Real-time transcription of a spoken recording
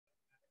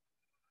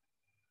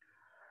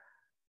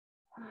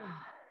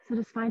So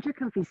just find your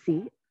comfy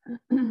seat.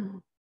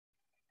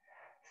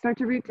 Start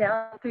to root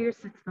down through your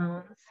sits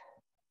bones.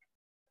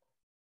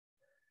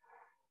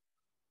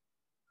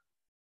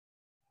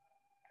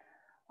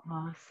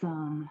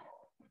 Awesome.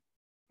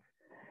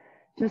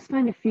 Just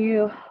find a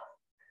few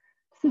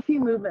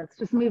movements.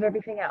 Just move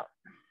everything out.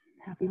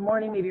 Happy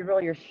morning. Maybe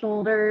roll your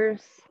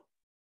shoulders.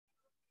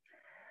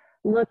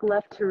 Look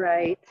left to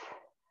right.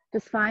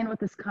 Just find what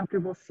this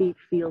comfortable seat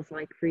feels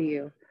like for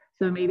you.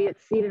 So maybe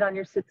it's seated on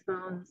your sits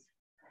bones.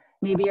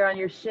 Maybe you're on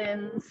your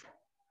shins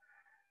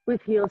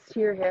with heels to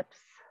your hips.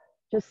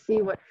 Just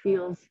see what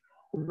feels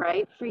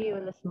right for you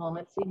in this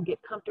moment so you can get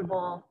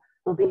comfortable.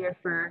 We'll be here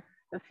for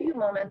a few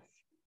moments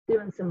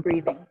doing some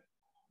breathing,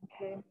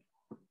 okay?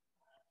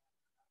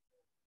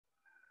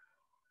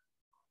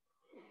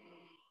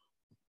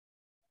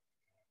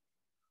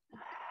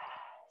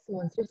 So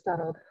once you're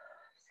settled,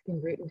 just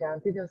can rooting down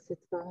through those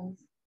sits bones.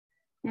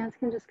 Hands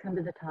can just come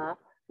to the top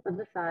of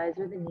the thighs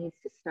or the knees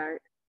to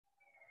start.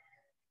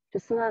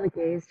 Just allow the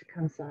gaze to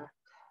come soft.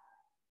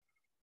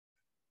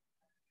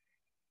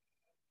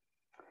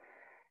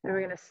 And we're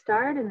going to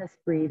start in this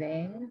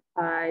breathing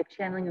by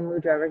channeling a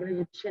mudra. We're going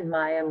to do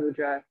Chinmaya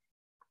mudra.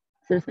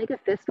 So just make a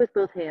fist with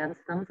both hands,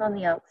 thumbs on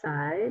the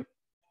outside.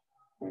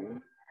 Okay.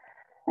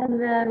 And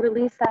then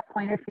release that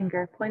pointer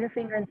finger. Pointer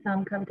finger and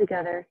thumb come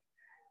together.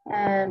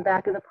 And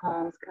back of the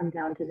palms come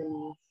down to the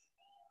knees.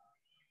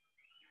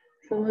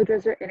 So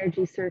mudras are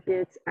energy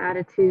circuits,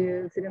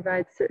 attitudes. It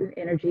invites certain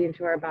energy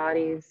into our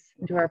bodies,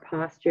 into our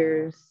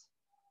postures.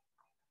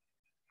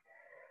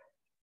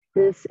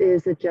 This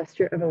is a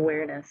gesture of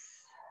awareness.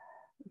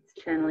 It's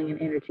channeling an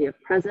energy of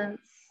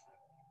presence,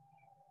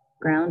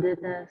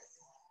 groundedness,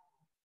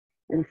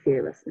 and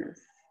fearlessness.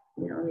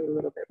 We all need a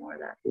little bit more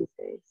of that these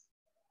days.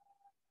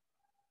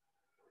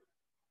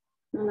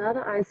 Allow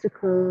the eyes to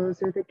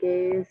close or the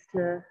gaze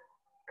to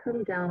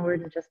come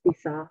downward and just be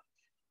soft.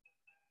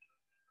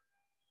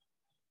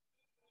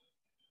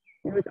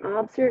 And with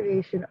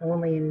observation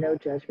only and no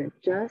judgment,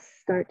 just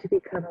start to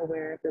become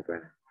aware of the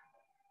breath.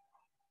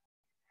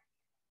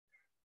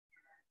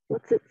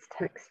 What's its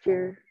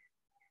texture?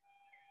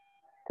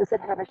 Does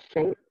it have a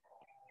shape?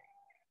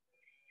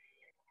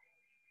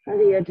 Are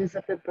the edges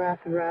of the breath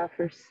rough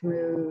or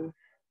smooth?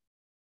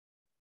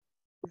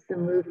 Is the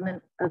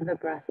movement of the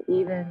breath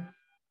even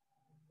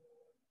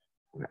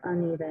or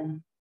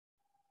uneven?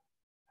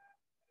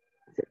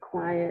 Is it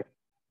quiet,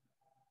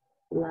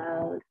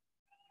 loud?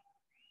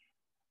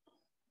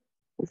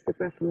 Is the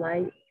breath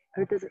light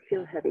or does it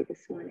feel heavy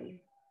this morning?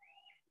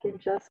 Again,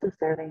 just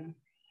observing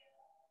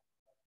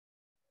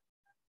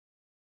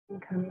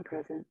and coming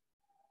present.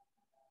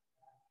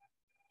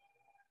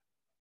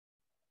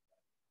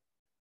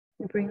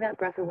 And bring that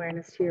breath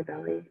awareness to your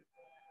belly.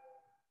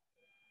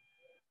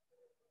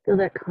 Feel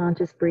that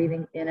conscious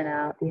breathing in and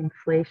out, the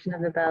inflation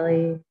of the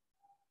belly,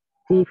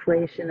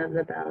 deflation of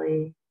the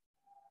belly.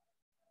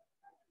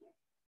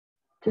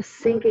 Just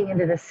sinking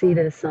into the seat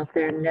of the self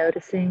there,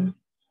 noticing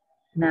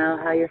now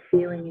how you're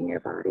feeling in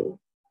your body.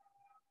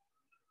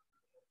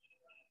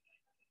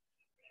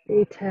 Are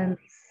you tense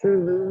or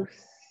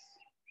loose,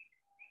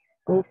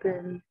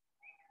 open,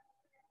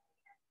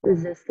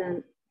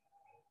 resistant,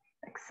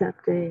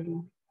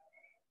 accepting?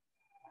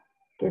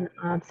 Again,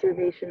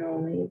 observation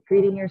only,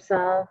 greeting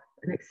yourself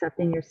and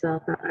accepting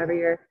yourself however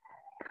you're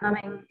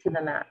coming to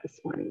the mat this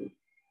morning.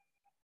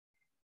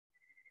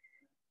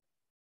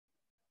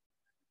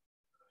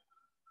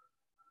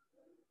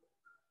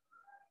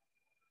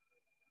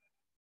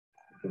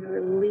 You're going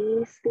to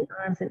release the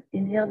arms and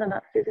inhale them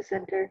up through the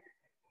center.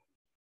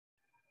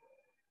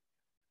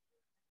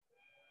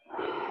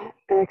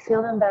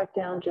 Exhale them back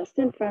down, just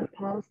in front,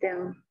 palms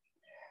down.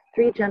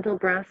 3 gentle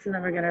breaths, and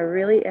then we're going to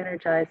really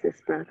energize this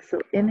breath.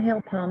 So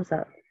inhale, palms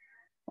up,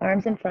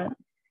 arms in front.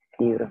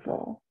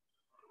 Beautiful.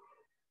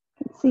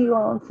 I can see you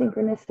all in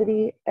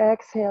synchronicity.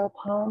 Exhale,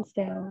 palms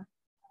down.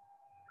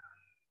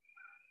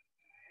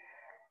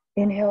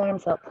 Inhale,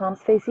 arms up,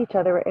 palms face each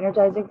other. We're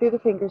energizing through the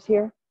fingers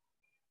here.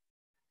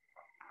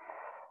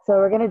 So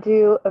we're going to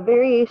do a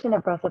variation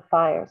of breath of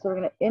fire. So we're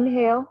going to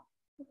inhale,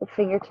 the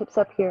fingertips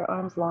up here,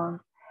 arms long.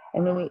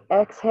 And when we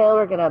exhale,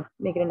 we're going to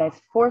make it a nice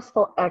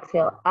forceful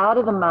exhale out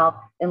of the mouth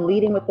and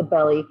leading with the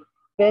belly,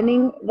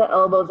 bending the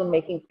elbows and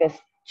making fists.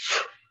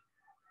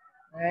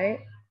 All right,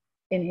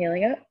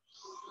 inhaling up.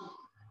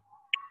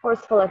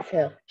 Forceful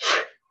exhale.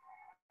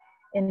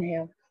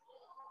 Inhale.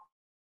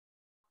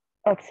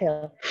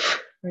 Exhale.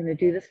 We're going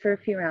to do this for a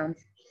few rounds.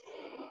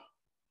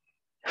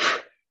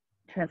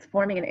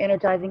 Transforming and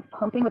energizing,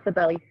 pumping with the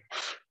belly.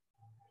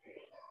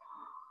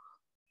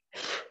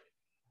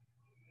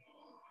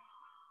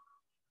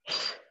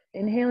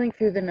 Inhaling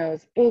through the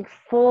nose, big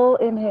full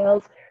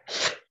inhales.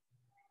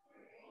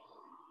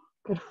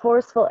 Good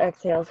forceful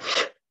exhales.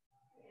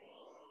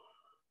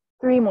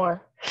 3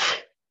 more.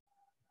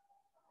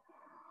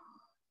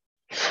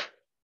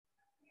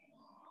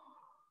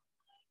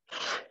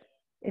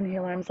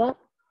 Inhale, arms up.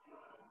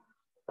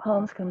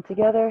 Palms come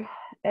together.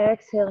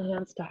 Exhale,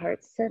 hands to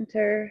heart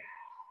center.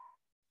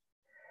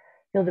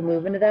 Feel the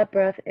movement of that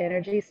breath,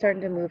 energy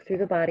starting to move through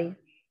the body.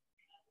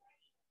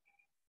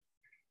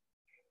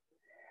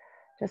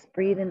 Just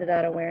breathe into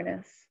that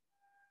awareness.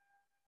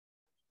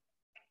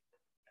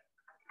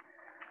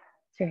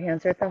 So your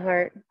hands are at the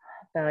heart.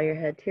 Bow your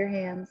head to your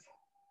hands.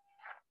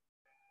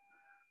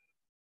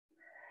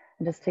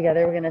 And just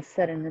together, we're going to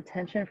set an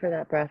intention for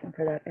that breath and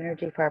for that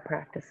energy for our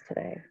practice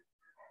today.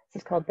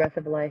 This is called Breath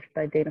of Life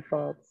by Danna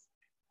Faulds.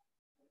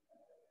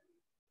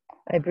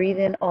 I breathe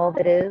in all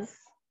that is,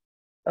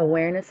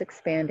 awareness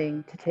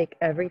expanding to take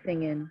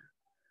everything in,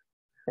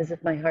 as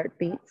if my heart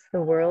beats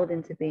the world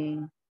into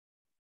being.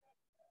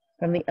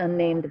 From the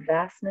unnamed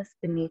vastness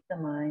beneath the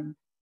mind,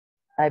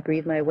 I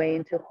breathe my way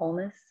into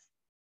wholeness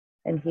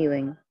and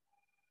healing.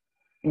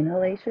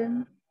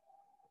 Inhalation,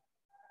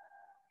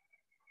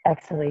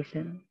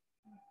 exhalation.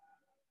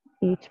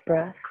 Each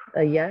breath,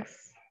 a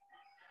yes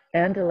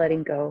and a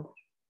letting go,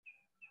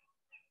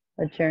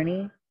 a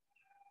journey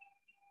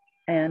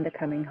and a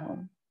coming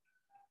home.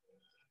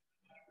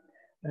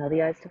 Allow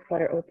the eyes to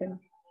flutter open.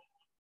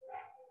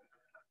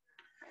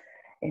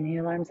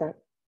 Inhale, arms up.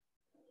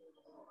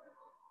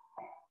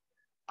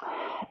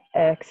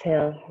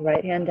 Exhale,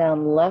 right hand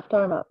down, left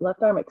arm up.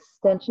 Left arm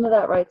extension of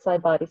that right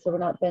side body. So we're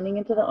not bending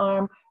into the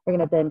arm, we're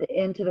going to bend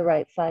into the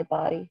right side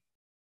body.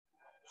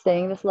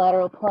 Staying this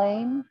lateral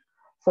plane,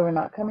 so we're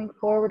not coming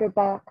forward or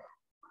back.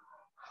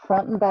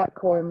 Front and back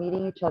core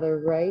meeting each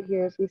other right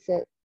here as we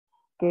sit.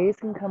 Gaze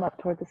can come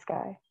up toward the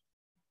sky.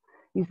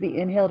 Use the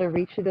inhale to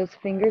reach through those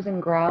fingers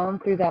and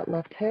ground through that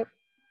left hip.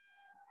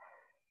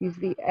 Use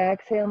the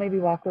exhale, maybe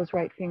walk those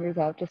right fingers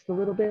out just a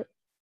little bit.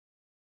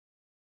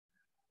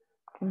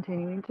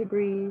 Continuing to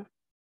breathe.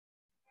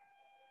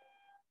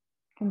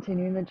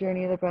 Continuing the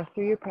journey of the breath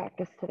through your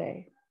practice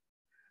today.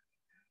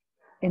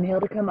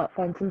 Inhale to come up,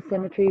 find some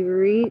symmetry,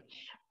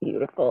 reach.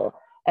 Beautiful.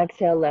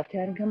 Exhale, left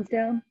hand comes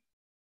down.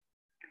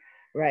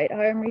 Right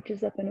arm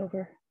reaches up and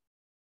over.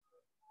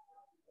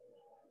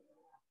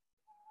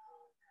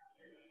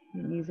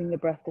 And using the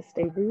breath to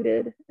stay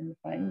rooted and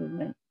find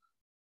movement.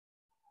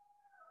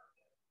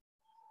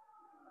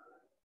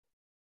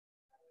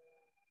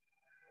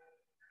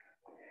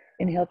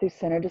 Inhale through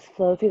center, just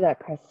flow through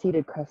that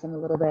seated crescent a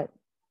little bit.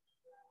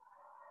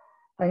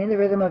 Finding the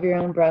rhythm of your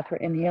own breath. We're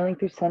inhaling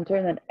through center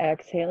and then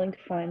exhaling to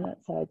find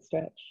that side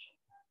stretch.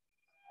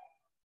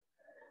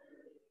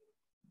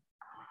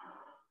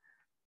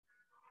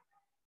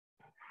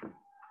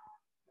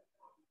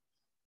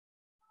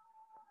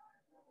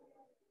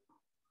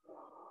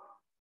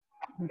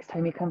 Next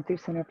time you come through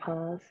center,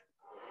 pause.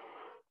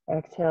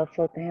 Exhale,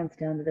 float the hands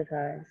down to the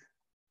thighs.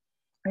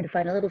 We're going to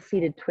find a little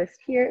seated twist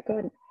here. Go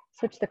ahead and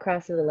switch the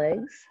cross of the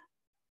legs.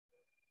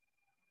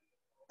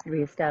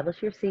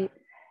 Reestablish your seat.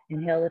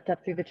 Inhale, lift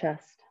up through the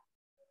chest.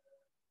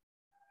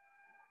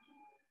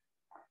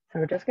 So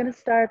we're just going to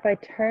start by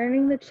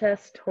turning the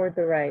chest toward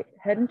the right.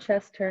 Head and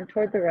chest turn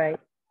toward the right.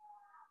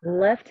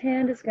 Left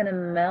hand is going to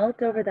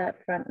melt over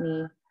that front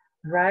knee.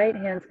 Right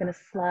hand's going to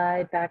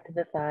slide back to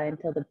the thigh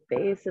until the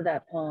base of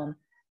that palm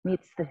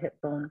meets the hip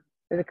bone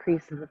or the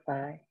crease of the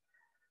thigh.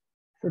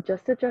 So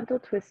just a gentle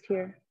twist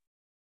here.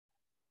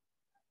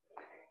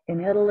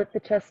 Inhale to lift the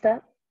chest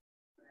up.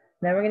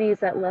 Now we're going to use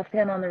that left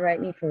hand on the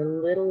right knee for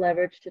a little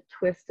leverage to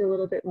twist a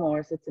little bit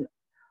more. So it's an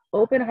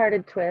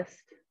open-hearted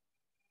twist.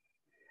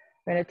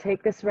 We're going to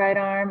take this right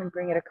arm and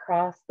bring it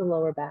across the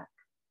lower back.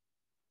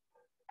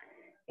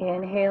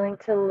 Inhaling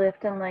to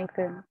lift and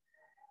lengthen.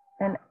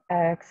 And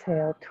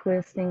exhale,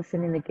 twisting,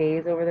 sending the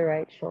gaze over the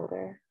right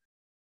shoulder.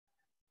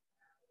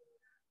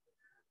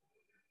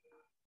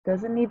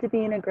 Doesn't need to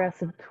be an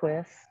aggressive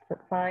twist,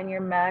 but find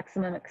your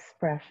maximum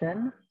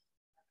expression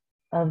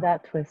of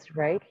that twist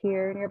right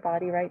here in your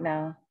body right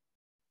now.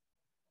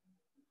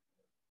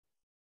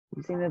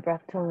 Using the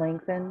breath to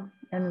lengthen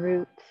and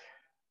root.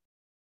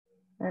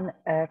 And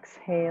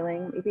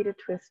exhaling, maybe to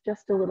twist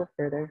just a little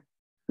further,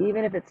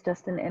 even if it's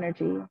just an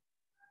energy.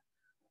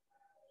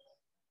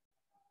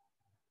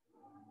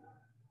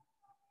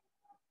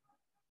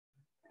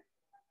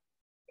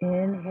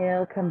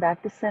 Inhale, come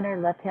back to center.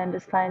 Left hand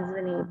just finds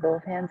the knee.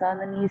 Both hands on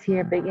the knees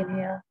here. Big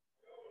inhale.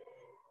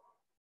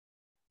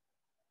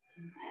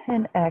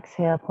 And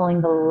exhale,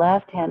 pulling the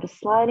left hand, just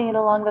sliding it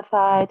along the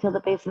thigh till the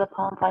base of the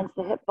palm finds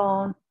the hip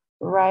bone.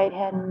 Right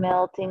hand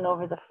melting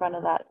over the front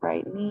of that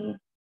right knee.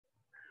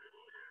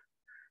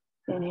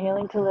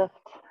 Inhaling to lift.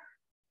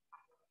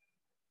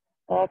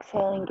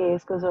 Exhaling,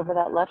 gaze goes over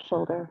that left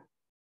shoulder.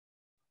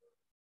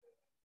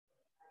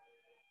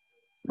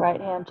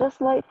 Right hand,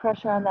 just light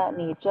pressure on that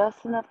knee,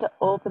 just enough to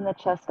open the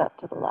chest up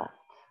to the left.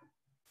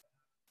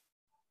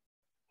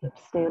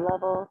 Hips stay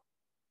level.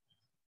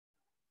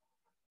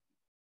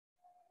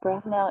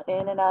 Breath now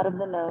in and out of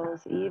the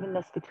nose,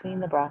 evenness between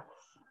the breaths.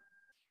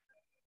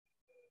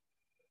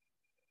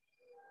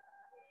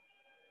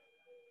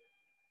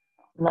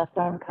 Left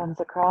arm comes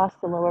across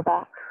the lower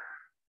back.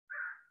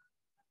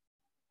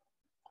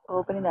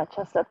 Opening that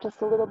chest up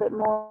just a little bit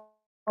more.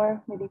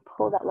 Maybe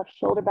pull that left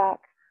shoulder back.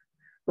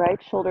 Right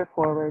shoulder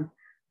forward.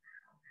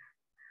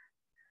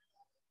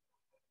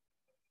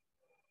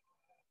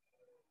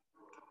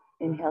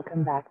 Inhale,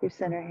 come back through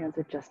center, hands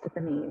are just at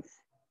the knees.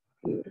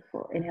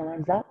 Beautiful. Inhale,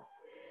 arms up.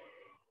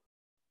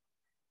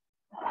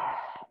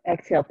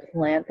 Exhale,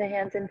 plant the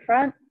hands in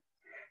front.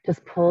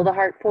 Just pull the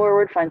heart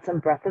forward, find some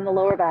breath in the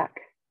lower back.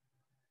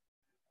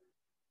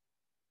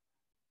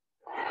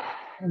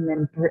 And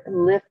then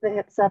lift the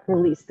hips up,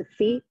 release the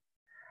feet.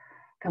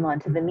 Come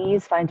onto the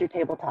knees, find your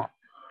tabletop.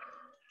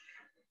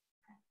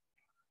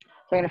 So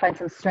we're gonna find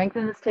some strength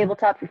in this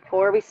tabletop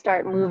before we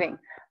start moving.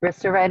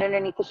 Wrists are right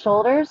underneath the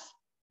shoulders,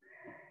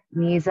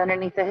 knees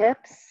underneath the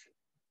hips.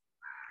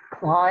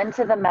 Claw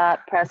into the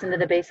mat, press into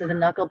the base of the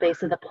knuckle,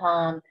 base of the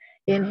palm.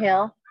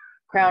 Inhale,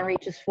 crown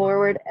reaches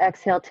forward.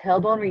 Exhale,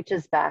 tailbone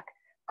reaches back.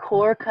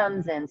 Core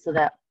comes in so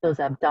that those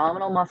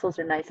abdominal muscles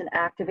are nice and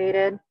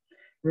activated.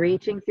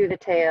 Reaching through the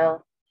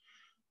tail.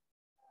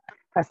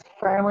 Press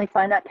firmly,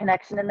 find that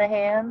connection in the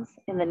hands,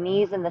 in the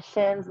knees and the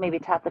shins. Maybe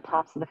tap the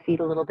tops of the feet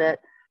a little bit.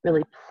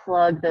 Really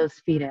plug those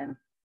feet in.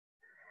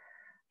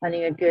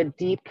 Finding a good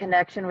deep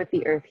connection with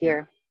the earth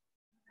here.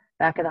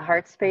 Back of the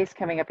heart space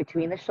coming up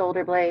between the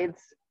shoulder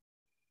blades.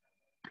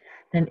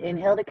 Then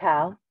inhale to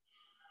cow.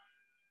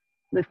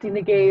 Lifting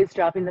the gaze,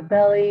 dropping the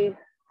belly,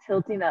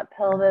 tilting that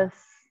pelvis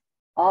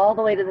all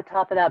the way to the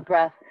top of that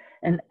breath.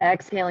 And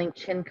exhaling,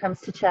 chin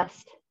comes to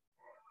chest.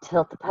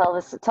 Tilt the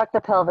pelvis, tuck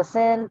the pelvis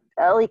in,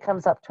 belly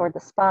comes up toward the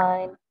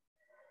spine.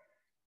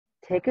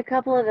 Take a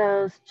couple of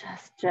those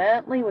just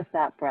gently with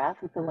that breath,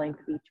 with the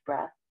length of each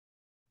breath.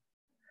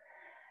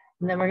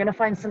 And then we're gonna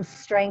find some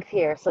strength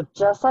here. So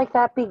just like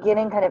that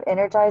beginning kind of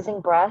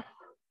energizing breath,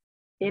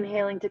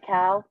 inhaling to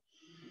cow,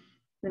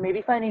 then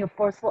maybe finding a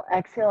forceful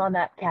exhale on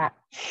that cat.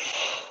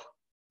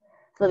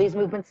 So these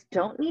movements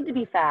don't need to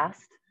be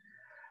fast,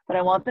 but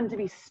I want them to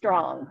be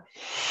strong.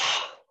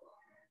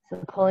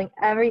 So pulling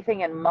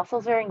everything in,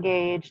 muscles are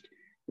engaged,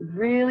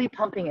 really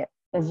pumping it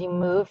as you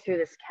move through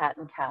this cat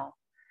and cow.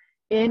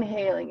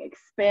 Inhaling,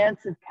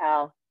 expansive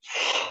cow.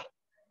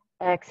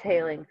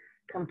 Exhaling,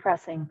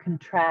 compressing,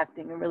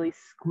 contracting, and really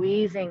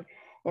squeezing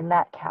in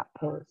that cat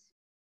pose.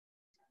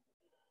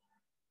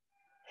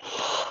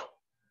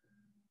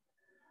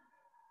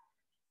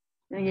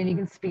 And again, you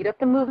can speed up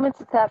the movements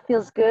if that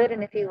feels good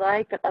and if you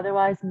like, but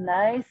otherwise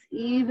nice,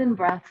 even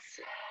breaths.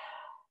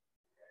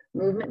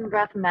 Movement and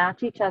breath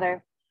match each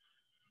other.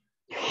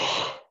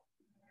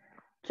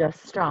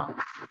 Just strong.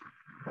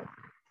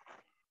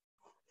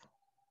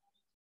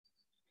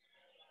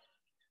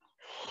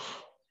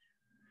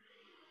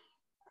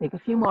 Take a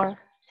few more.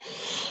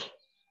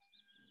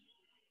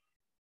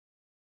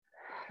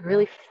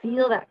 Really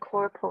feel that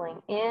core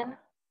pulling in.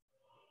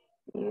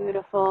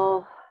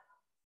 Beautiful.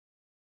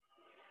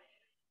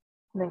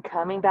 And then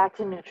coming back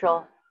to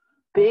neutral.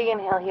 Big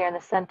inhale here in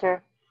the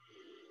center.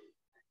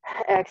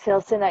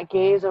 Exhale, send that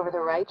gaze over the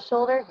right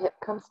shoulder. Hip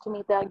comes to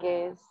meet that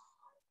gaze.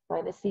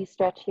 Find a C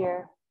stretch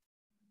here.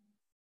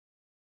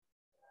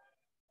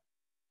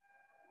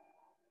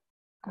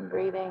 And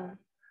breathing.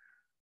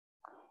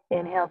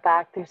 Inhale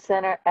back through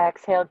center.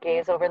 Exhale,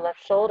 gaze over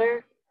left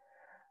shoulder.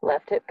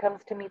 Left hip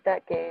comes to meet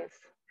that gaze.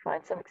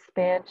 Find some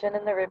expansion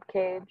in the rib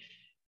cage.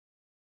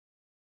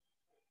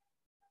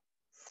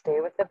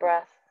 Stay with the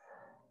breath.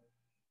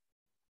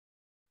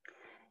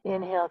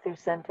 Inhale through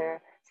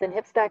center. Send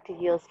hips back to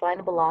heels.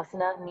 Find a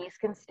balasana. Knees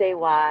can stay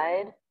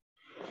wide.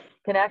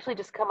 Can actually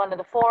just come onto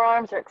the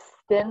forearms or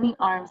extend the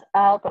arms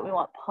out, but we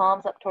want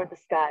palms up toward the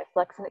sky.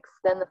 Flex and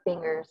extend the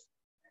fingers.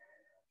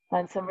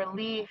 Find some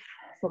relief,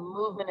 some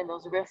movement in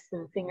those wrists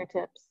and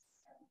fingertips.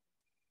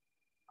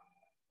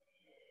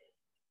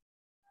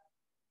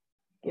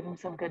 Give them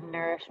some good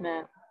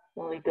nourishment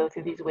when we go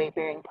through these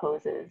weight-bearing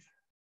poses.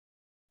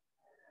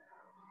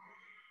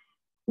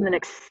 And then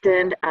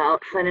extend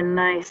out. Find a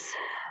nice,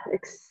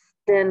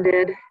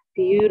 extended,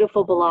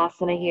 beautiful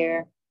balasana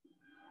here.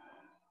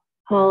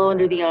 Hollow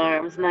under the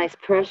arms. Nice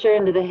pressure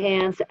into the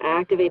hands to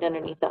activate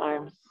underneath the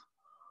arms.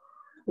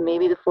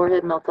 Maybe the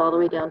forehead melts all the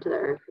way down to the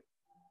earth.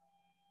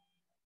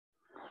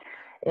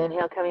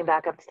 Inhale, coming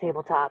back up to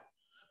tabletop.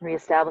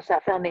 Reestablish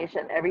that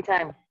foundation every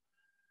time.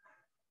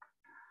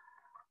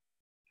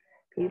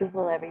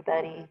 Beautiful,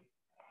 everybody.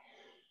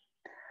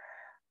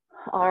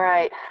 All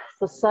right,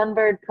 so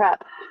sunbird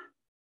prep.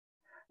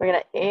 We're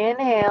gonna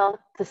inhale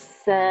to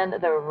send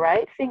the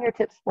right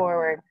fingertips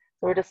forward.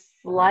 So we're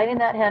just sliding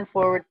that hand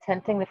forward,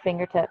 tenting the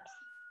fingertips.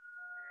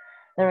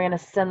 Then we're gonna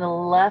send the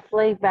left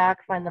leg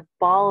back, find the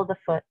ball of the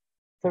foot.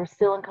 So we're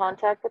still in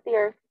contact with the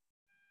earth.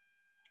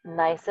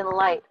 Nice and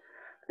light.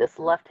 This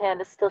left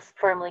hand is still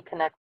firmly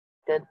connected.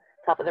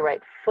 Top of the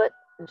right foot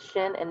and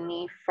shin and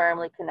knee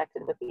firmly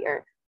connected with the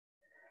earth.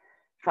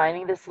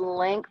 Finding this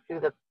length through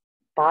the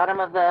bottom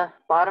of the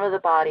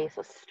body.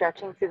 So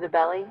stretching through the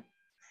belly,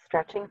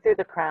 stretching through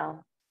the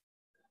crown.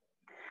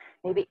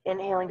 Maybe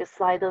inhaling to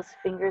slide those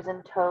fingers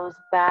and toes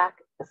back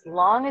as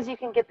long as you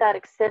can get that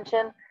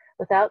extension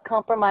without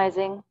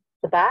compromising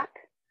the back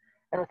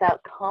and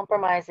without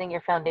compromising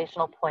your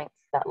foundational points,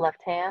 that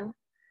left hand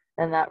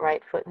and that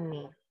right foot and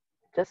knee.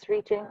 Just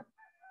reaching.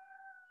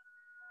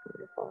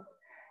 Beautiful.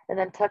 And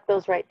then tuck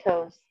those right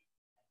toes.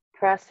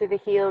 Press through the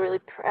heel, really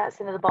press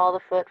into the ball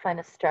of the foot. Find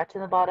a stretch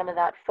in the bottom of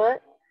that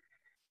foot.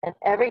 And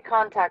every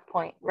contact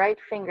point, right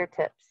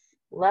fingertips,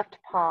 left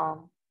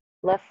palm,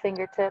 left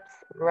fingertips,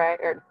 right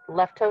or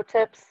left toe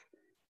tips,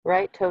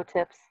 right toe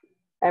tips,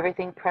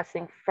 everything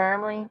pressing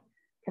firmly,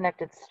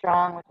 connected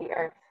strong with the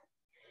earth.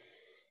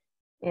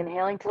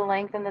 Inhaling to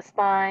lengthen the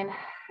spine.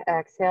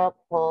 Exhale,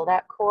 pull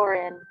that core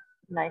in,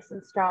 nice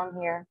and strong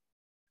here.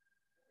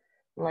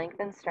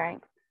 Lengthen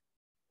strength.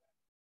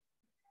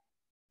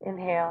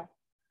 Inhale.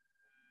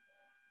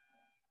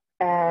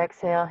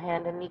 Exhale,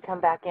 hand and knee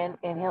come back in.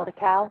 Inhale to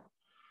cow.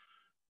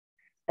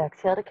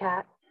 Exhale to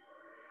cat.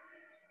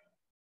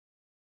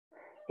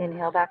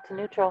 Inhale back to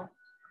neutral.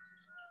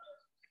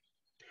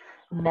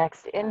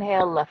 Next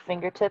inhale, left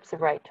fingertips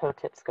and right toe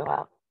tips go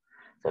out.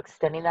 So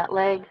extending that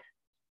leg,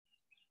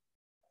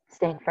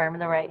 staying firm in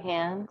the right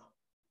hand,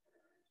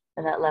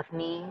 and that left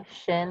knee,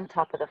 shin,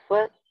 top of the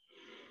foot.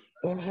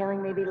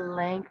 Inhaling, maybe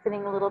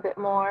lengthening a little bit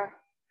more.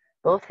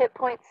 Both hip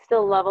points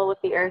still level with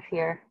the earth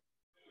here.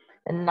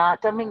 And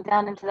not dumping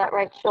down into that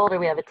right shoulder.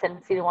 We have a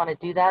tendency to want to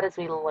do that as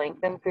we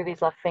lengthen through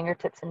these left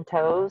fingertips and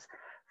toes.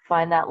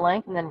 Find that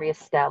length and then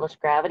reestablish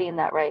gravity in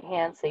that right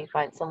hand so you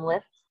find some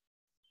lift.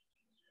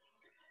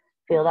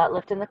 Feel that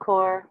lift in the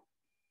core.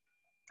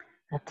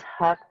 Now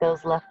tuck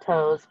those left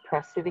toes,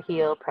 press through the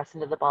heel, press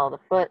into the ball of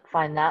the foot.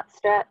 Find that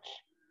stretch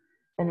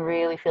and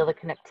really feel the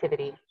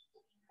connectivity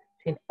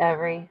between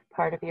every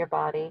part of your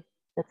body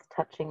that's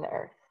touching the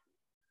earth.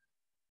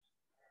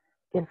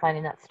 Again,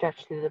 finding that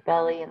stretch through the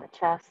belly and the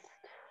chest,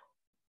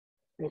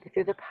 maybe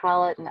through the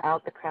palate and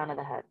out the crown of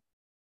the head.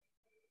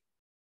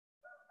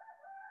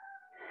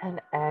 And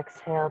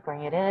exhale,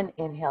 bring it in.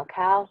 Inhale,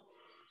 cow.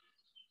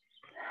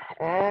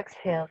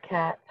 Exhale,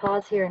 cat.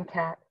 Pause here in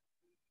cat.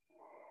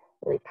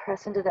 Really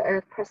press into the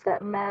earth. Press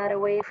that mat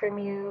away from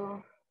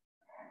you.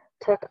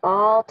 Tuck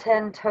all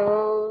 10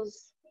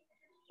 toes.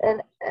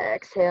 And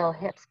exhale,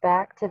 hips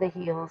back to the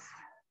heels.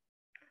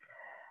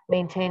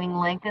 Maintaining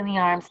length in the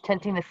arms,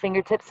 tenting the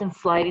fingertips and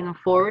sliding them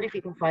forward if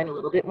you can find a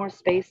little bit more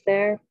space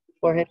there.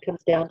 Forehead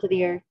comes down to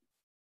the earth.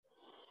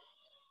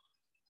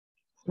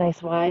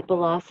 Nice wide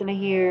balasana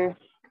here.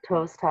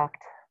 Toes tucked.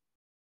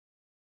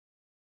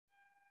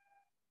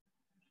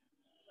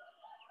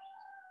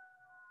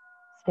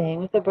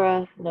 Staying with the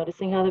breath,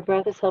 noticing how the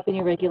breath is helping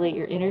you regulate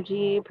your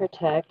energy,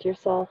 protect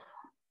yourself.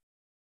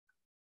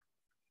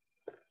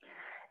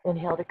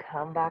 Inhale to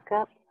come back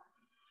up.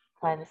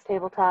 Find this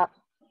tabletop.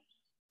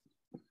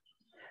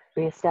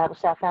 Reestablish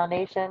that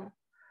foundation.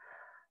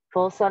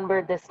 Full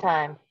sunbird this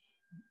time.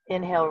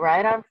 Inhale,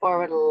 right arm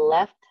forward,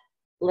 left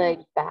leg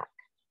back.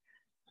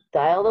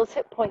 Dial those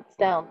hip points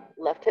down.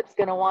 Left hip's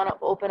going to want to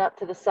open up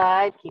to the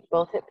side. Keep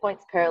both hip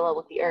points parallel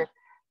with the earth.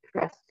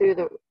 Press through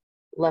the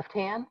left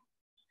hand.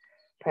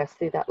 Press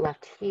through that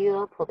left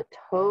heel. Pull the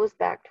toes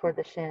back toward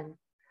the shin.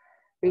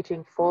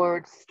 Reaching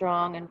forward,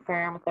 strong and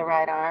firm with the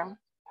right arm.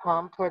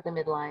 Palm toward the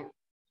midline.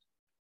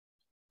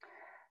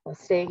 We'll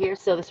stay here.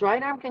 So this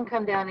right arm can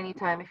come down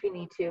anytime if you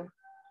need to.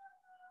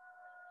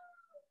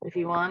 If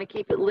you want to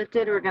keep it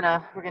lifted, we're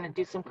gonna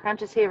do some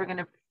crunches here. We're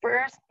gonna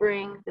first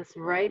bring this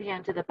right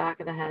hand to the back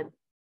of the head.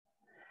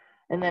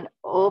 And then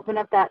open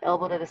up that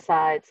elbow to the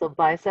side. So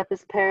bicep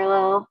is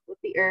parallel with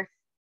the earth.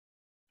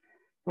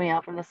 Coming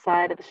out from the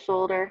side of the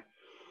shoulder.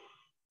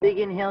 Big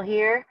inhale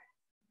here.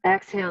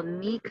 Exhale,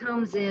 knee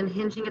comes in,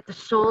 hinging at the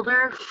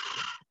shoulder.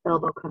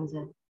 Elbow comes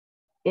in.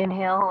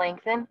 Inhale,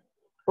 lengthen,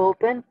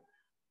 open.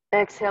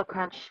 Exhale,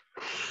 crunch.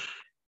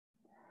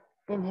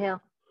 Inhale.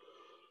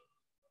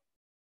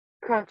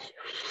 Crunch.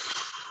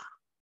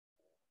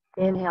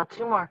 Inhale,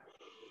 2 more.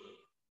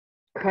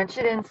 Crunch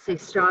it in, stay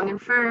strong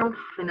and firm.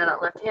 I know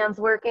that left hand's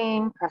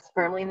working. Press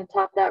firmly in the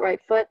top of that right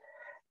foot.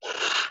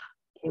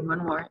 Okay,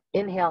 1 more.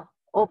 Inhale,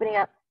 opening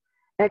up.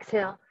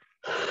 Exhale.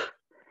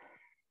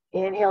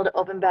 Inhale to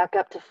open back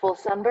up to full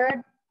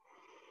sunbird.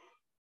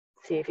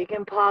 See if you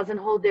can pause and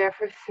hold there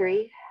for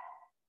 3,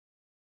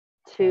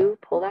 2,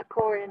 pull that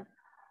core in.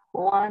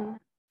 1,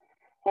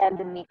 hand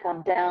and knee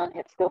come down,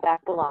 hips go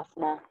back,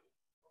 balasana.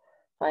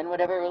 Find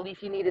whatever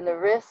relief you need in the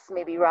wrists,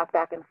 maybe rock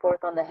back and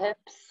forth on the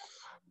hips.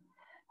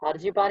 How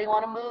does your body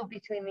want to move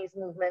between these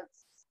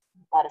movements?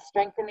 A lot of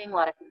strengthening, a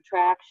lot of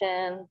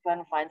contraction. Trying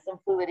to find some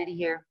fluidity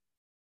here.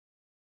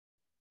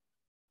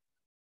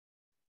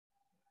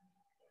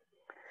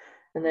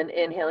 And then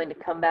inhaling to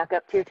come back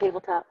up to your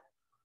tabletop.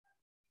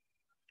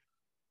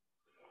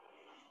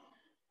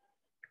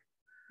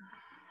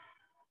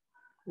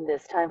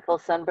 This time full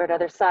sunbird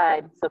other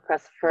side. So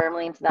press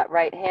firmly into that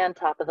right hand,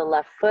 top of the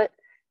left foot.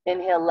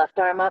 Inhale, left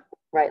arm up,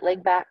 right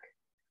leg back.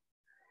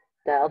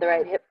 Dial the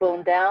right hip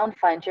bone down.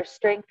 Find your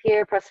strength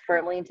here. Press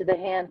firmly into the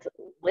hand to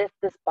lift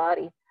this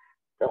body.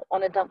 Don't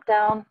want to dump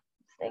down.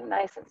 Staying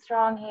nice and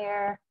strong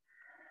here.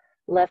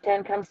 Left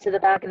hand comes to the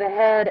back of the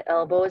head.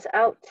 Elbow is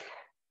out.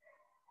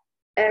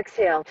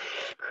 Exhale,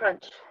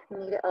 crunch,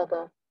 knee to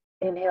elbow.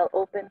 Inhale,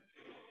 open.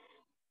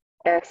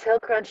 Exhale,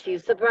 crunch.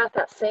 Use the breath,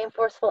 that same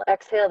forceful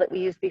exhale that we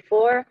used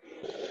before.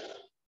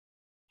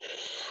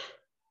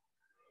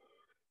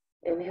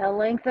 Inhale,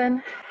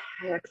 lengthen.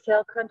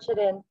 Exhale, crunch it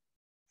in.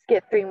 Let's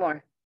get 3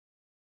 more.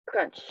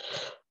 Crunch.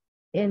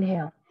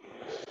 Inhale.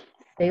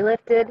 Stay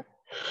lifted.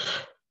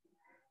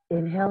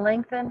 Inhale,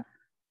 lengthen.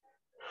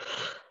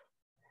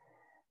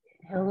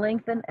 Inhale,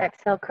 lengthen.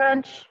 Exhale,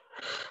 crunch.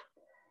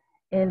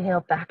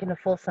 Inhale back into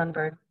full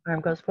sunbird.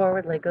 Arm goes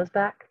forward, leg goes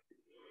back.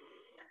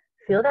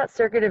 Feel that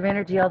circuit of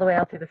energy all the way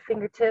out through the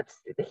fingertips,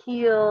 through the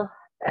heel.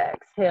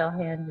 Exhale,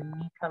 hand and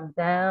knee come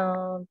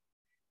down.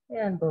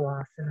 And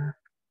Balasana.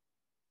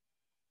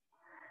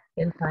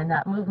 And find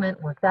that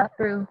movement, work that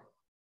through.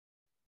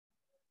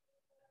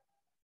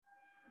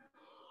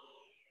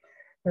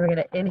 And we're going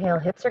to inhale,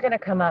 hips are going to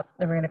come up,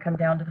 then we're going to come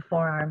down to the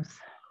forearms.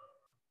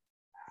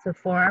 So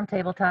forearm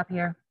tabletop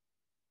here.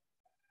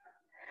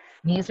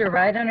 Knees are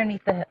right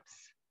underneath the hips.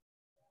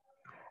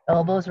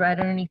 Elbows right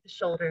underneath the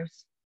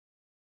shoulders.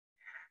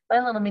 My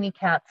little mini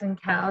cats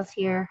and cows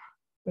here.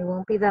 They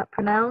won't be that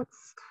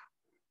pronounced,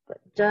 but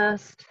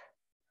just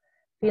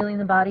feeling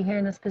the body here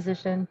in this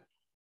position.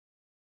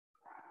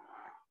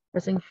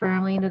 Pressing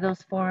firmly into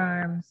those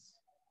forearms.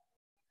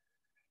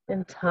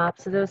 And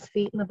tops of those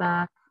feet in the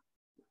back.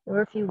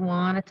 Or if you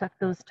want to tuck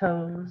those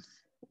toes,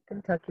 you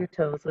can tuck your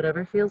toes,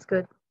 whatever feels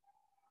good.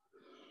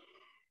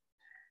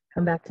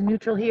 Come back to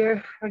neutral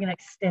here. We're going to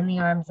extend the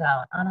arms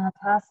out.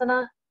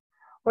 Anahatasana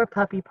or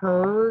puppy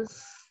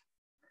pose.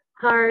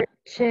 Heart,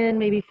 chin,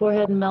 maybe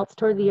forehead melts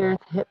toward the earth.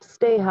 Hips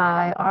stay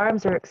high.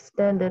 Arms are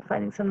extended,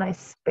 finding some nice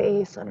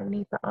space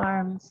underneath the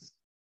arms.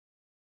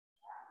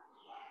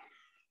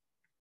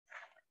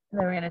 And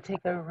then we're going to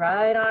take the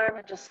right arm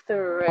and just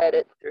thread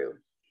it through.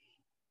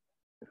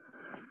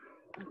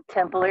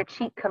 Temple or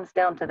cheek comes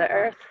down to the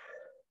earth.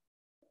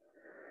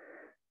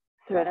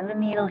 Threading the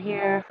needle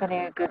here,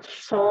 finding a good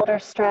shoulder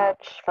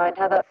stretch. Find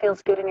how that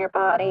feels good in your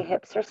body.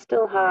 Hips are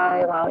still high,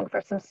 allowing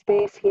for some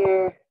space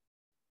here.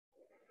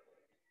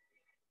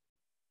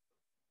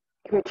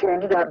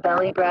 Return to that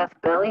belly breath.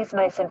 Belly's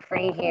nice and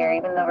free here,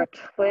 even though we're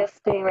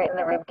twisting right in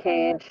the rib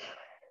cage.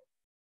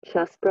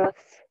 Chest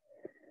breaths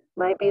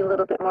might be a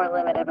little bit more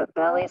limited, but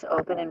belly's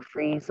open and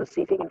free. So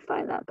see if you can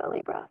find that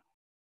belly breath.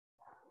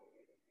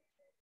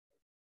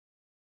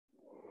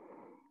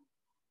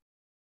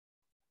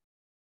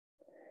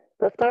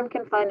 Left arm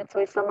can find its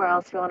way somewhere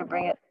else if you want to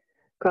bring it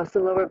across the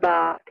lower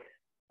back.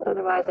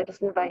 Otherwise, I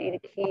just invite you to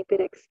keep it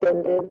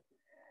extended.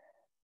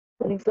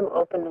 Letting some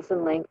openness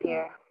and length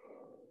here.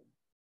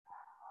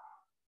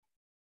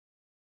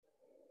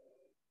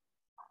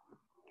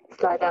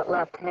 Slide that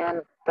left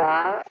hand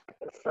back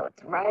so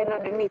it's right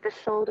underneath the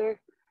shoulder.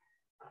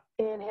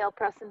 Inhale,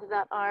 press into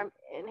that arm.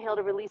 Inhale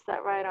to release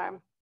that right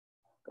arm.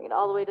 Bring it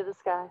all the way to the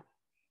sky.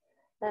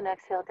 Then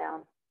exhale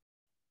down.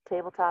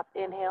 Tabletop,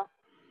 inhale.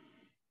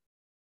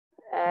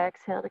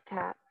 Exhale to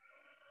cat.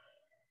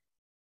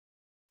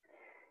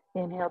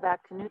 Inhale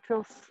back to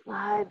neutral.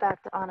 Slide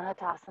back to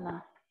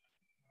Anahatasana.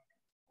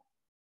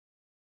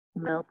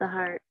 Melt the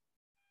heart.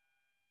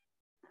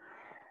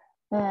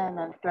 And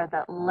then thread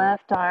that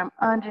left arm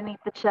underneath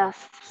the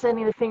chest,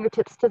 sending the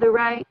fingertips to the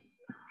right.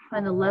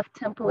 Find the left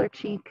temple or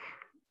cheek.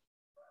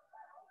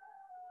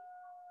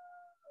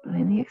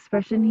 Find the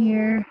expression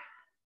here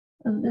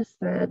of this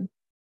thread.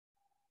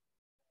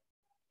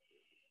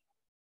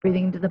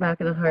 Breathing into the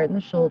back of the heart and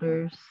the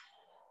shoulders.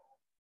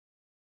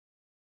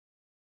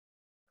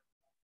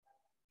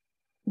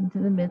 Into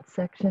the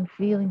midsection,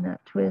 feeling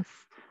that twist.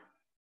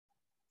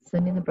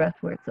 Sending the breath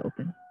where it's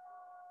open.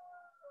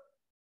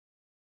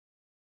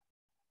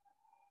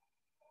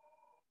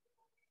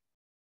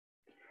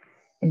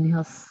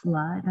 Inhale,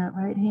 slide that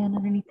right hand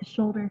underneath the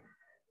shoulder.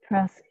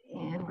 Press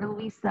and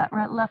release that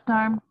right left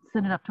arm.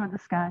 Send it up toward the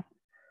sky.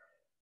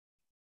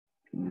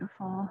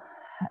 Beautiful.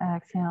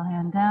 Exhale,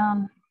 hand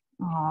down.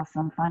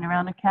 Awesome. Find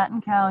around a cat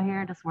and cow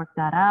here. Just work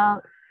that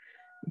out.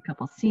 A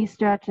couple C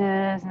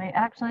stretches.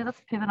 Actually,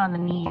 let's pivot on the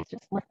knees.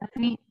 Just lift the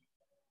feet.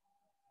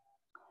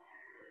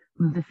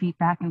 Move the feet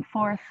back and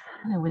forth.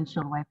 And a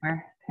windshield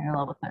wiper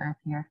parallel with the earth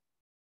here.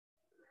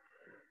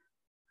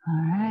 All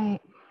right.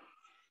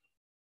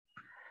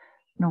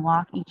 I'm going to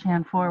walk each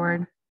hand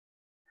forward.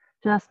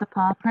 Just a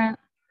paw print.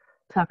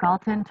 Tuck all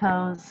 10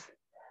 toes.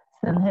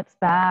 Send the hips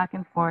back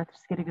and forth.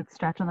 Just get a good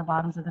stretch on the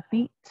bottoms of the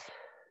feet.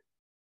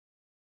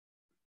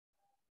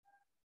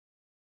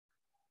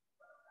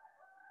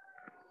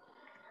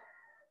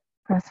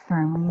 Press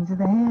firmly into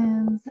the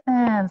hands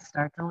and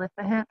start to lift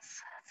the hips.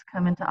 Let's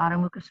come into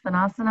Adho Mukha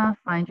Svanasana.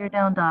 Find your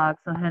down dog.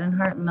 So head and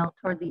heart melt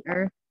toward the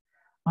earth.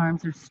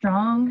 Arms are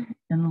strong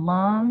and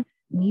long.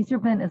 Knees are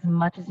bent as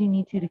much as you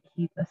need to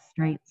keep a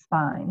straight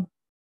spine.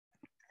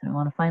 So we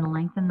want to find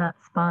length in that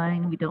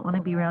spine. We don't want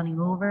to be rounding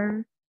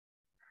over.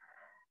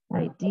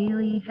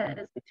 Ideally, head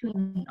is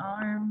between the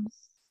arms.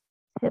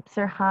 Hips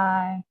are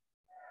high.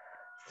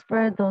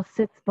 Spread those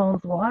sits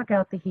bones. Walk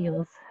out the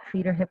heels.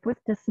 Feet are hip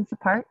width distance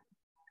apart.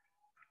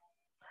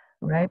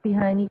 Right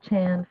behind each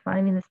hand,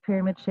 finding this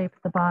pyramid shape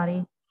of the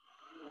body.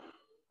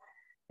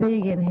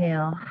 Big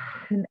inhale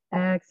and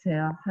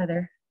exhale.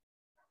 Either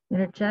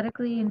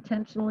energetically,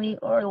 intentionally,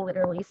 or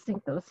literally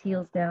sink those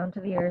heels down to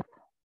the earth.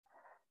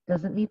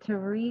 Doesn't need to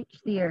reach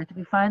the earth. If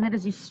you find that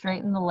as you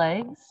straighten the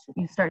legs,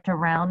 you start to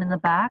round in the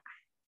back,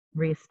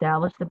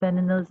 reestablish the bend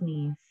in those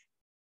knees.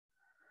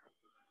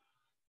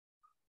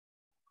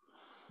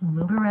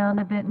 Move around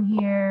a bit in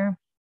here,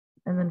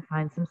 and then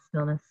find some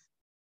stillness. .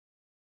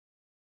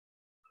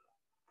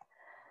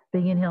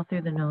 Big inhale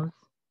through the nose.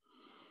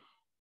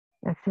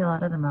 Exhale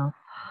out of the mouth.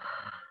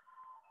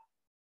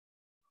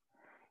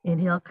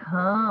 Inhale,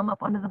 come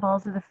up onto the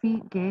balls of the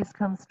feet. Gaze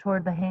comes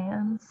toward the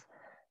hands.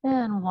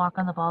 And walk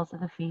on the balls of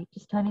the feet.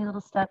 Just tiny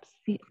little steps,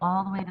 feet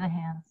all the way to the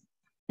hands.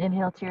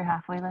 Inhale to your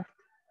halfway lift.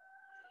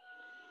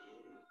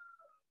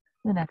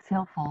 Then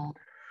exhale, fold.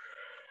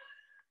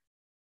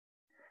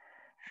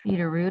 Feet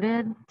are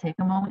rooted. Take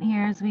a moment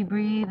here as we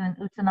breathe. And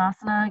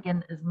Uttanasana,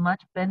 again, as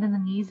much bend in the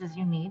knees as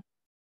you need.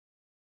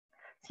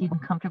 So you can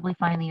comfortably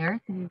find the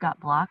earth. If you've got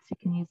blocks, you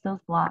can use those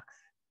blocks.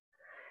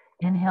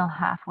 Inhale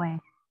halfway.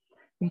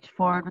 Reach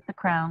forward with the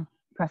crown.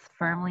 Press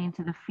firmly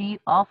into the feet,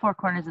 all four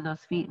corners of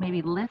those feet.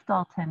 Maybe lift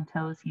all 10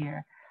 toes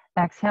here.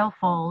 Exhale,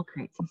 fold.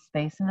 Create some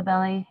space in the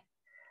belly.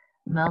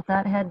 Melt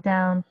that head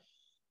down.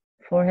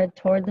 Forehead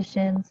toward the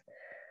shins.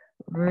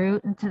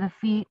 Root into the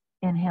feet.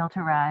 Inhale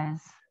to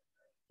rise.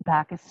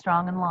 Back is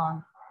strong and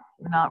long.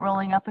 We're not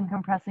rolling up and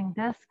compressing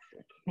discs.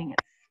 We're keeping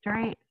it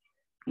straight.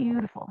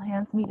 Beautiful.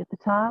 Hands meet at the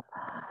top.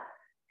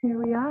 Here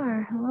we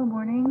are. Hello,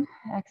 morning.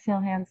 Exhale,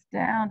 hands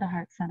down to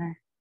heart center.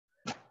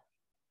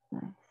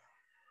 Nice.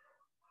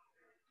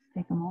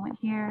 Take a moment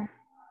here.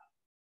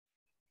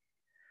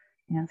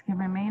 Hands can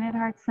remain at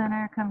heart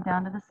center. Come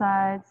down to the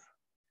sides.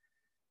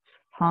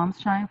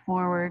 Palms shine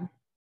forward.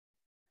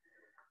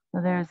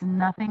 So there's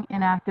nothing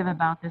inactive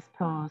about this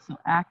pose. So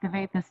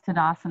activate this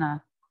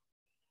Tadasana.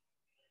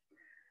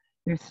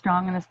 You're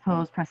strong in this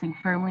pose, pressing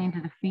firmly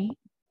into the feet,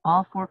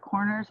 all four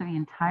corners of the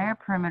entire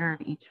perimeter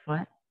of each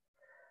foot.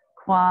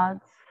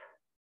 Quads,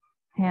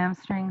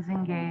 hamstrings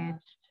engaged,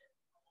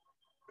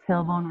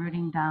 tailbone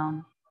rooting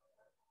down.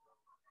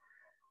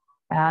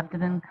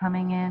 Abdomen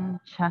coming in,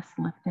 chest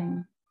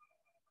lifting.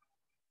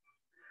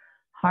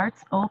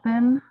 Heart's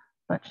open,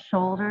 but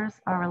shoulders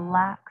are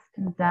relaxed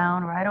and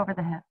down right over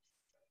the hips.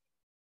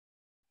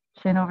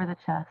 Chin over the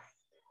chest.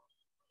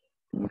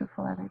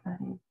 Beautiful,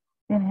 everybody.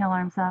 Inhale,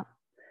 arms up.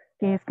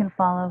 Gaze can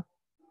follow.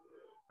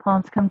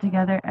 Palms come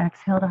together.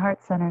 Exhale to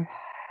heart center.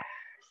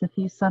 Just a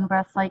few sun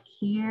breaths like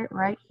here,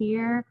 right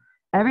here.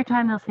 Every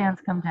time those hands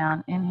come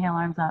down, inhale,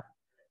 arms up.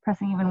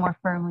 Pressing even more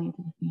firmly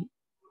into the feet.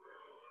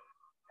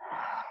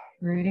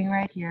 Rooting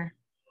right here.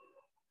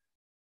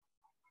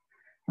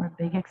 Or a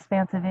big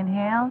expansive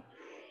inhale.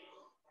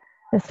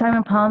 This time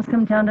when palms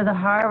come down to the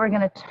heart, we're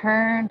going to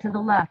turn to the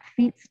left.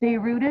 Feet stay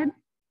rooted.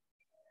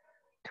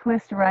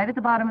 Twist right at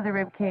the bottom of the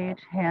rib cage.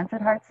 Hands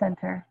at heart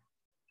center.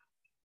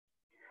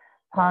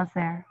 Pause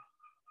there.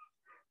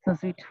 So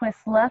as we twist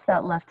left,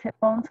 that left hip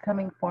bone's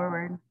coming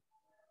forward.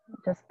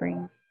 Just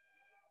breathe.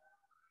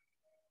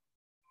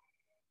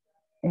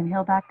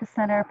 Inhale back to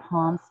center.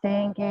 Palms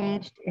stay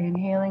engaged.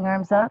 Inhaling,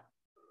 arms up.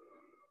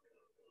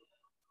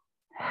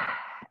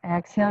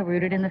 Exhale,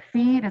 rooted in the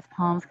feet as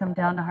palms come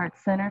down to heart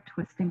center,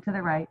 twisting to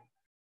the right.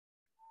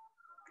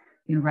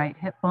 Your right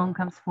hip bone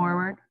comes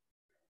forward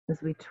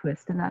as we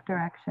twist in that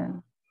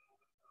direction.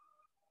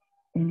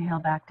 Inhale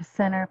back to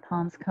center,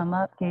 palms come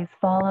up, gaze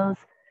follows.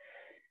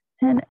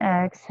 And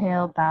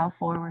exhale, bow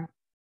forward.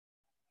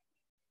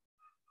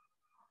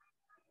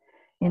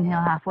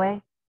 Inhale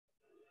halfway.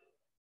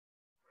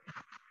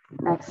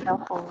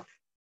 Exhale, fold.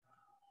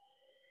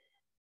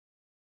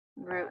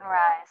 Root and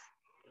rise.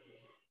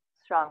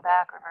 Strong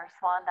back, reverse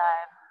swan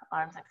dive.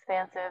 Arms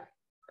expansive,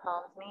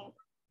 palms meet.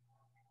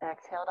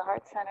 Exhale to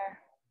heart center.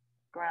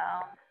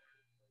 Ground.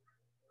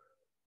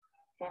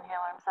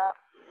 Inhale, arms up.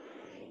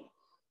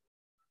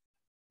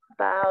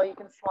 Bow, you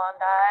can swan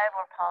dive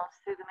or palms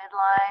through the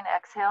midline.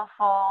 Exhale,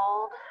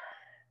 fold.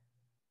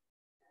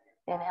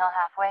 Inhale,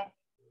 halfway.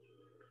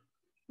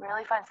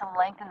 Really find some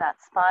length in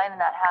that spine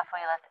and that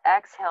halfway lift.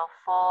 Exhale,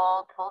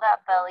 fold. Pull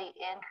that belly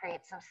in.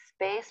 Create some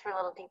space for a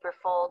little deeper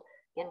fold.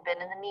 You can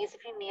bend in the knees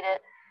if you need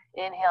it.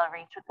 Inhale,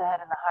 reach with the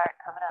head and the heart.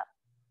 Coming up.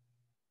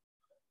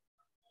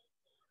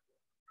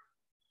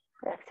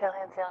 Exhale,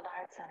 hands down to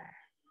heart center.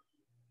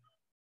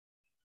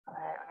 All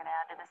right, we're going to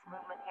add to this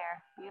movement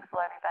here. Beautiful,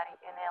 everybody.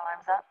 Inhale,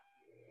 arms up.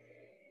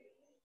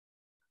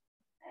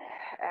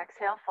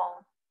 Exhale,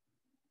 fold.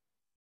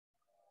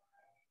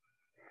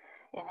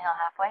 Inhale,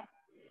 halfway.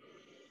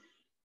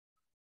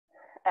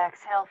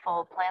 Exhale,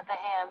 fold. Plant the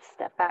hands.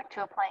 Step back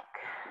to a plank.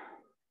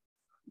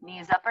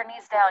 Knees up or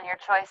knees down, your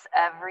choice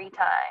every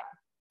time.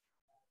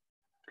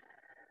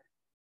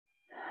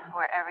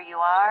 Wherever you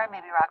are,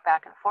 maybe rock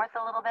back and forth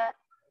a little bit.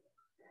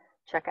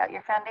 Check out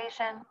your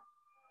foundation.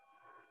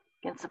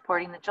 Again,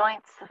 supporting the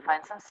joints.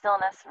 Find some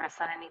stillness. Wrists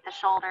underneath the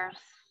shoulders.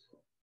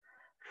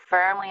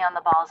 Firmly on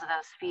the balls of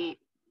those feet.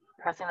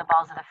 Pressing the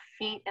balls of the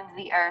feet into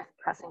the earth.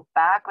 Pressing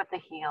back with the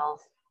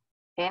heels.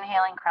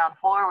 Inhaling, crown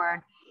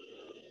forward.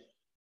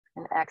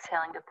 And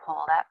exhaling to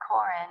pull that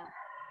core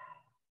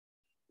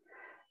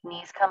in.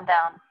 Knees come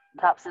down.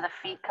 Tops of the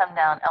feet come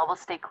down. Elbows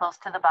stay close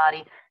to the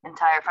body.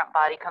 Entire front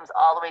body comes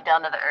all the way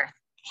down to the earth.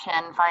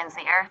 Chin finds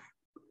the earth.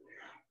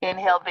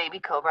 Inhale, baby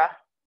cobra.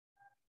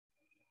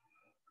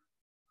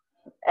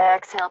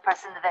 Exhale,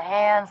 press into the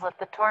hands. Lift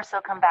the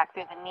torso. Come back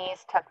through the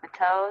knees. Tuck the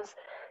toes.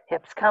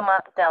 Hips come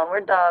up.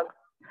 Downward dog.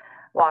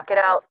 Walk it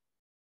out.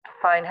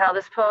 Find how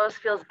this pose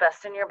feels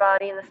best in your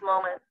body in this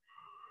moment.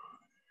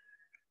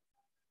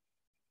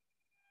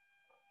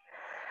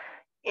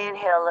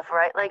 Inhale, lift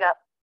right leg up.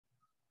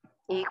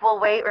 Equal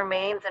weight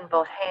remains in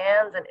both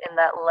hands and in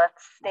that left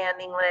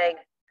standing leg.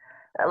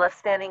 That left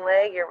standing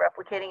leg, you're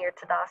replicating your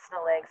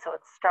Tadasana leg, so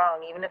it's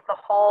strong. Even if the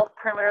whole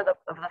perimeter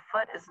of the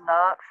foot is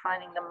not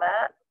finding the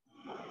mat,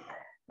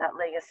 that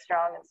leg is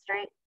strong and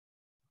straight.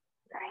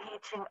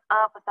 Reaching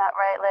up with that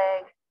right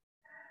leg.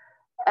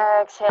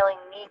 Exhaling,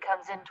 knee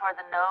comes in toward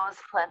the nose.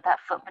 Plant that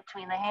foot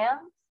between the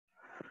hands.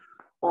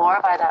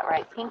 Or by that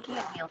right pinky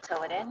and heel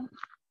toe it in.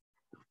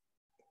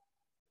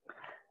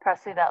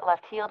 Press through that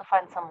left heel to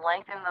find some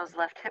length in those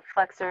left hip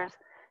flexors.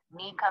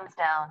 Knee comes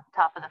down,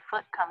 top of the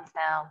foot comes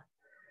down.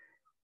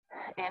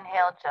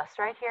 Inhale just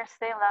right here,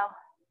 stay low.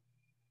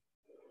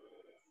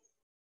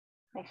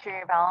 Make sure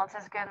your balance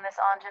is good in this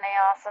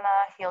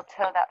Anjaneyasana. Heel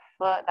toe that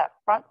foot, that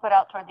front foot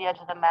out toward the edge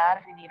of the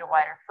mat if you need a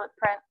wider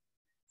footprint.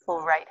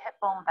 Pull right hip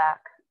bone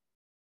back.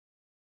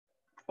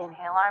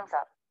 Inhale, arms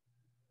up.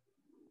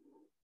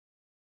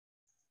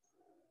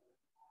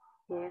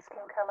 Gaze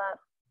can come up.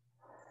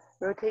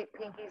 Rotate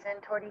pinkies in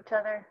toward each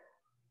other.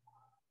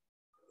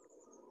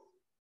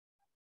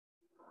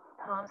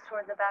 Palms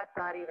toward the back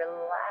body,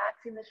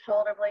 relaxing the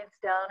shoulder blades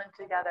down and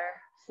together,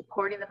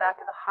 supporting the back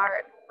of the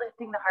heart,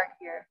 lifting the heart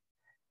here.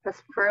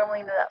 Press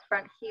firmly into that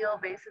front heel,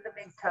 base of the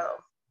big toe.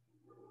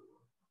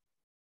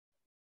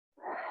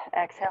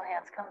 Exhale,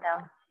 hands come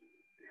down.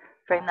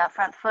 Frame that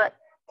front foot,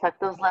 tuck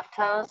those left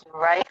toes,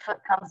 right foot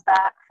comes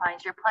back,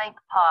 find your plank,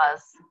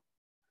 pause.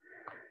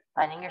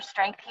 Finding your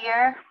strength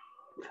here,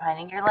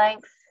 finding your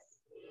length.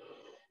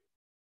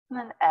 And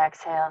then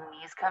exhale,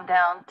 knees come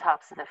down,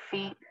 tops of the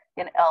feet,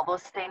 and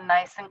elbows stay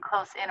nice and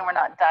close in. We're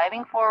not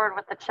diving forward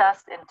with the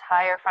chest,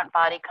 entire front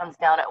body comes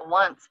down at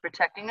once,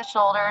 protecting the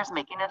shoulders,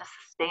 making it a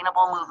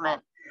sustainable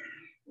movement.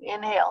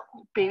 Inhale,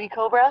 baby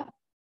cobra,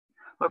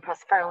 or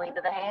press firmly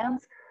into the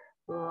hands.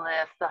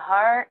 Lift the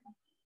heart,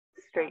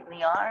 straighten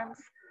the arms,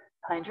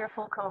 find your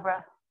full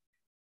cobra.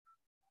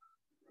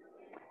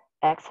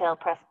 Exhale,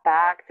 press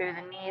back through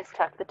the knees,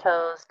 tuck the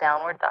toes,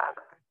 downward dog.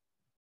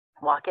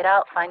 Walk it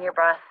out, find your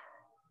breath.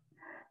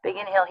 Big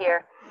inhale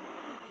here.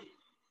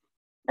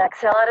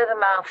 Exhale out of the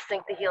mouth,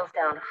 sink the heels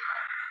down.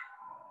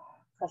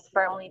 Press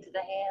firmly into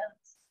the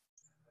hands.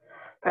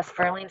 Press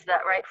firmly into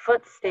that right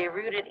foot, stay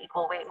rooted,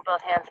 equal weight in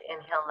both hands.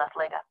 Inhale, left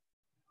leg up.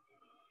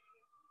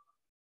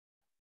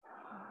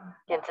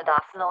 Again,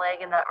 Tadasana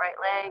leg in that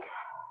right leg.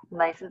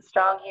 Nice and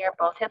strong here.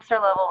 Both hips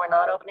are level. We're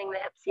not opening the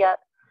hips yet.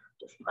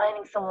 Just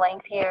finding some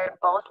length here in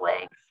both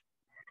legs.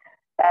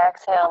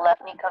 Exhale,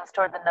 left knee comes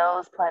toward the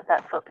nose. Plant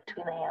that foot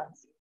between the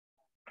hands.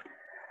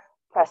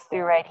 Press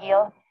through right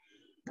heel.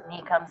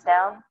 Knee comes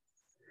down.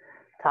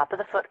 Top of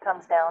the foot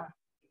comes down.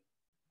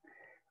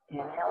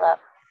 Inhale up.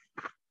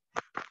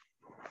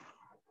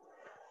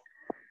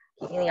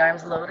 Keeping the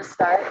arms low to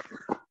start.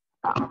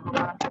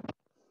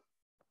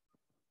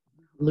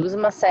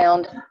 Losing my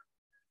sound.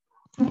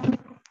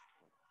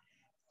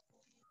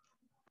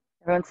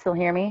 Everyone still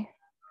hear me?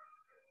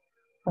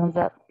 Thumbs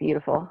up.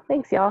 Beautiful.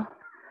 Thanks, y'all.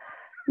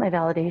 My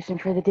validation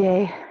for the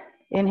day.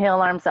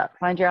 Inhale, arms up.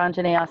 Find your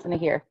Anjaneyasana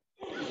here.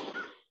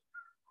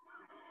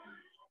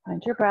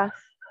 Find your breath.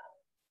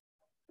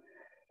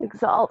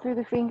 Exhale through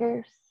the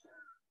fingers.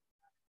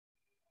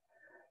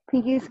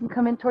 Pinkies can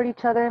come in toward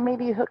each other.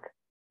 Maybe you hook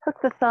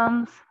the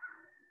thumbs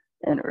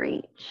and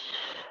reach.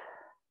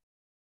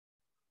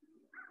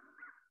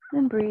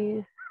 And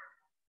breathe.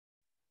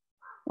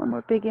 One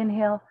more big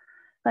inhale.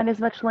 Find as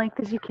much length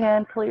as you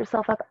can. Pull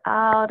yourself up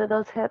out of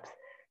those hips.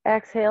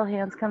 Exhale,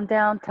 hands come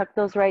down. Tuck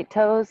those right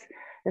toes.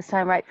 This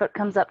time, right foot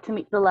comes up to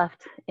meet the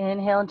left.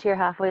 Inhale into your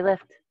halfway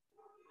lift.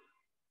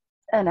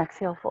 And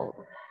exhale,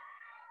 fold.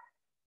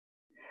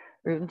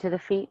 Root into the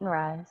feet and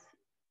rise.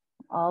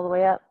 All the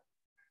way up.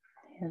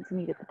 Hands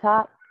meet at the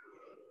top.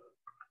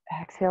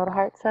 Exhale to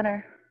heart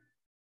center.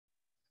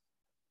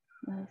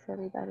 Nice,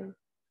 everybody.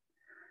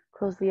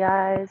 Close the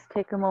eyes.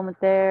 Take a moment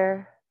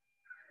there.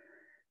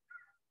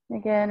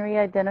 Again,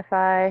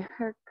 re-identify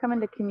or come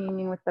into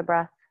communion with the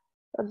breath,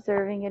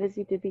 observing it as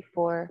you did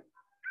before.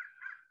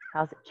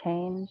 How's it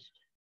changed?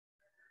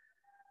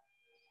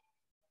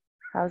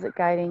 How's it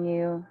guiding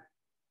you?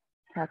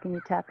 How can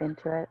you tap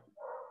into it?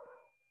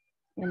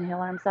 Inhale,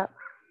 arms up.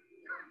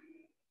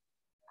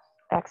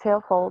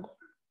 Exhale, fold.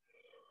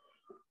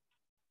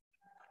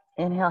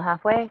 Inhale,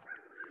 halfway.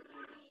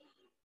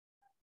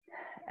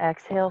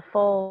 Exhale,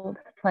 fold.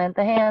 Plant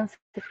the hands.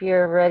 If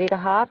you're ready to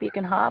hop, you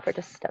can hop or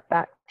just step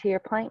back to your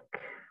plank.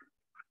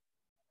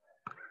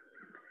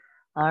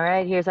 All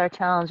right, here's our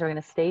challenge. We're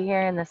going to stay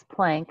here in this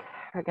plank.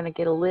 We're going to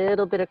get a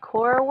little bit of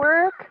core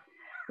work,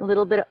 a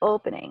little bit of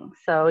opening.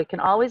 So we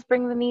can always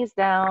bring the knees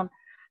down,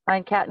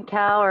 find cat and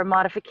cow or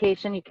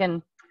modification. You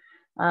can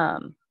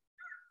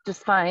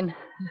just find,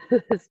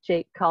 as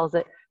Jake calls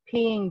it,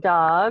 peeing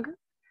dog,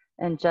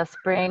 and just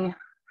bring,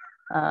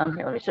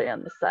 here, let me show you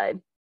on this side.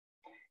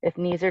 If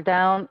knees are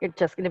down, you're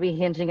just going to be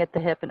hinging at the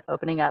hip and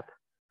opening up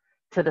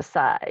to the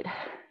side.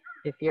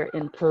 If you're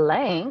in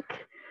plank,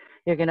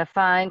 you're going to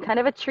find kind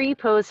of a tree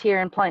pose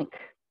here in plank.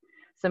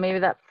 So maybe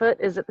that foot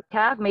is at the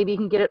calf. Maybe you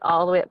can get it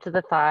all the way up to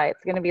the thigh.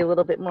 It's going to be a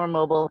little bit more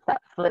mobile if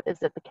that foot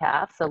is at the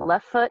calf. So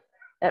left foot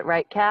at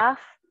right calf.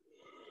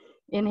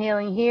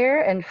 Inhaling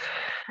here and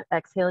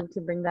exhaling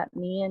to bring that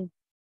knee in.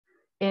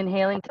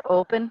 Inhaling to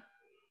open.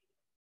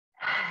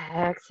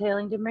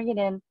 Exhaling to bring it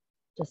in.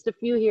 Just a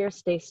few here.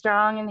 Stay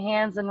strong in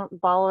hands and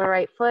ball of the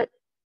right foot.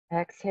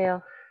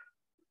 Exhale.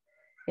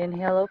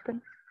 Inhale,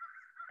 open.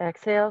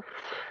 Exhale.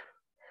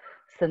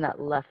 Send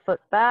that left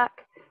foot back.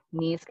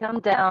 Knees come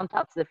down.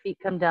 Tops of the feet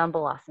come down.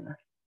 Balasana.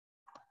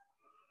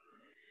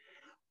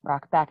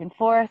 Rock back and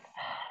forth.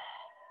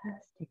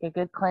 Let's take a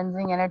good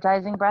cleansing,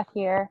 energizing breath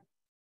here.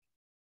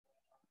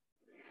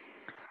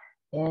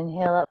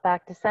 Inhale up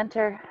back to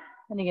center.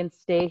 And you can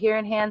stay here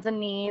in hands and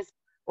knees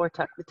or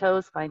tuck the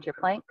toes, find your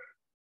plank.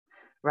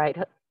 Right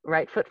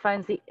foot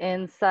finds the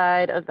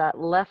inside of that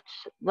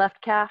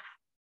left calf.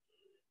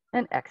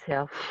 And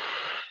exhale.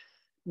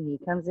 Knee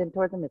comes in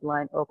toward the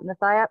midline. Open the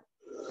thigh up.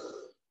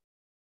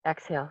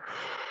 Exhale.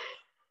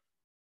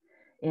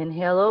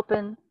 Inhale,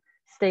 open.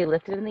 Stay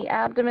lifted in the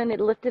abdomen,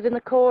 lifted in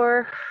the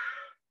core.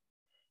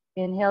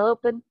 Inhale,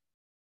 open.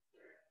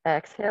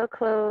 Exhale,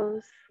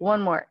 close.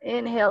 One more.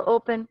 Inhale,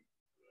 open.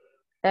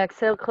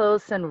 Exhale,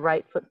 close. Send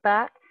right foot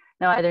back.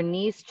 Now either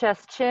knees,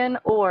 chest, chin,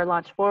 or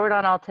launch forward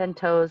on all 10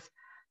 toes.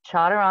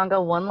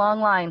 Chaturanga, one long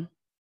line.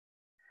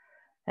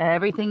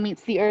 Everything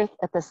meets the earth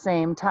at the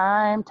same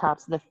time.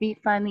 Tops of the feet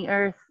find the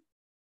earth.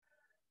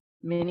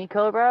 Mini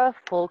cobra,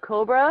 full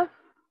cobra.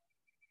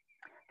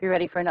 If you're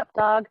ready for an up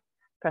dog,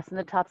 pressing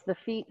the tops of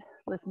the feet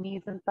with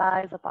knees and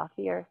thighs up off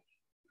the earth.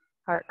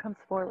 Heart comes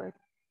forward.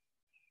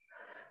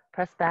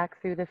 Press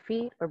back through the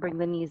feet or bring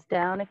the knees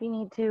down if you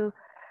need to.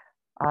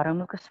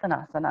 Adho Mukha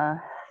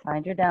Svanasana.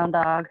 Find your down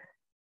dog.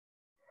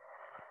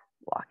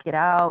 Walk it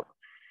out.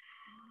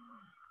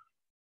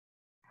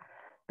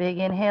 Big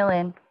inhale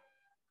in.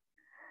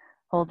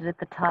 Hold it at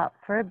the top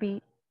for a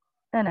beat.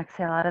 Then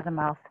exhale out of the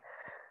mouth.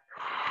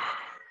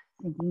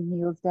 Sinking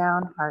heels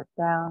down, heart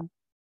down.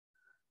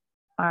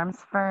 Arms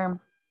firm.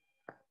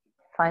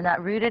 Find that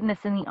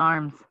rootedness in the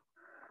arms.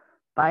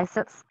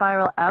 Biceps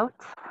spiral out.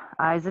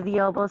 Eyes of the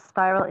elbows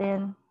spiral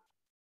in.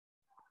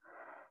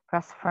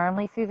 Press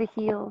firmly through the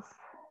heels.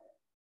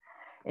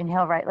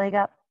 Inhale, right leg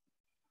up.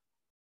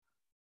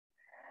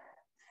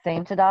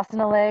 Same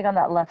Tadasana leg on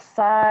that left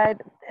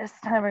side. This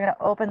time we're going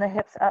to open the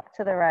hips up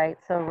to the right.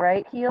 So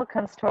right heel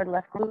comes toward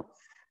left glutes.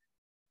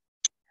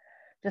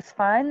 Just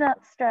find that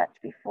stretch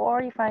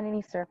before you find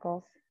any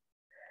circles.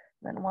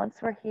 Then once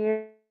we're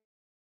here,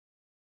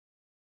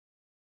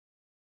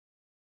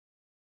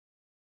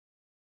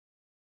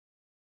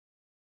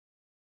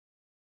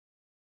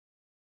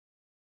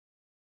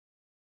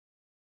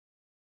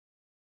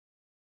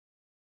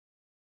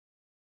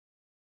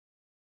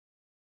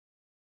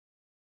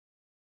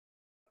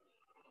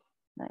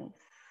 nice.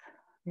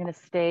 You're going to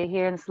stay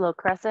here in slow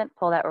crescent.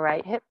 Pull that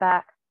right hip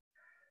back.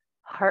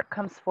 Heart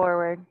comes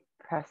forward.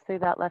 Press through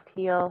that left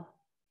heel.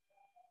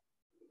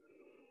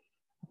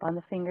 Up on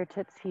the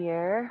fingertips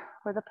here,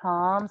 or the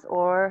palms,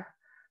 or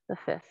the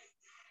fists.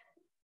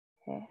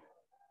 Okay.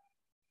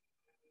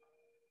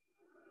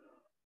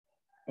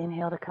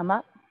 Inhale to come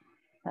up.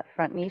 That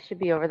front knee should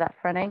be over that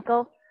front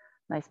ankle.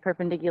 Nice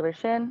perpendicular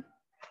shin.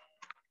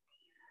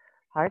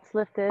 Heart's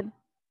lifted.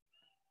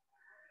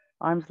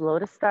 Arms low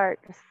to start.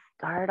 Just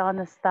start on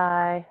this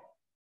thigh.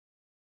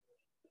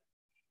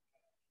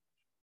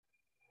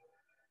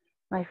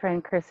 My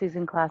friend Chris, who's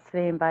in class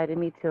today, invited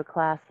me to a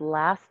class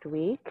last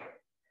week.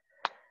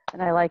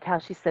 And I like how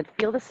she said,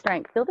 feel the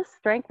strength. Feel the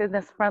strength in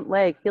this front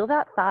leg. Feel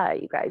that thigh,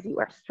 you guys. You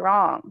are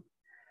strong.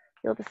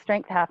 Feel the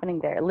strength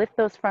happening there. Lift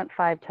those front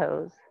 5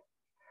 toes.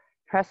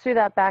 Press through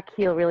that back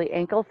heel. Really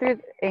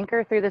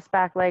anchor through this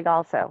back leg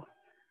also.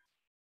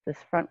 This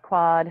front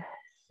quad,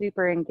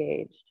 super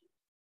engaged.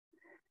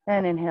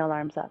 And inhale,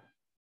 arms up.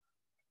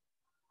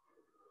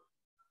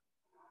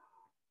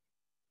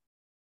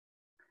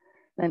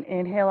 Then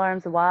inhale,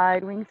 arms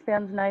wide,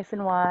 wingspans nice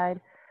and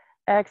wide.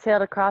 Exhale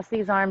to cross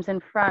these arms in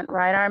front,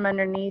 right arm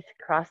underneath,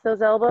 cross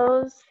those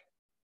elbows.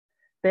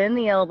 Bend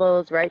the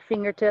elbows, right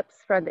fingertips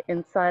front the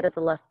inside of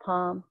the left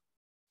palm.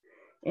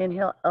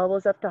 Inhale,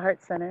 elbows up to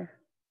heart center.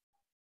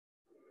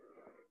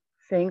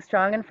 Staying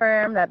strong and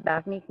firm, that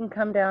back knee can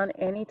come down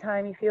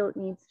anytime you feel it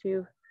needs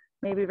to.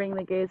 Maybe bring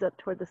the gaze up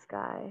toward the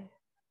sky.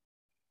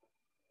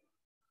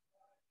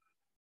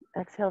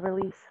 Exhale,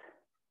 release.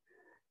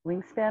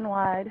 Wingspan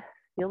wide,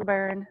 feel the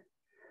burn.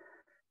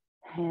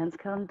 Hands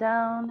come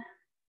down.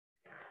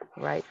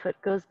 Right foot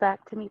goes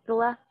back to meet the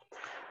left.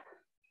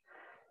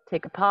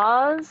 Take a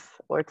pause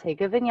or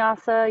take a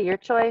vinyasa, your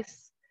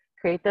choice.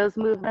 Create those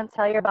movements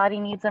how your body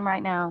needs them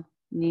right now.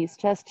 Knees,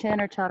 chest, chin,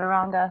 or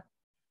chaturanga.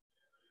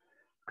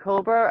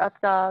 Cobra or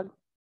up dog.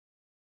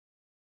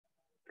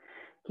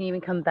 You can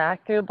even come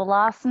back through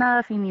balasana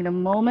if you need a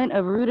moment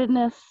of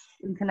rootedness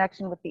and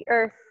connection with the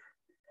earth.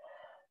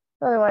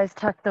 Otherwise,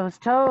 tuck those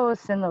toes,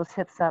 send those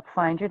hips up,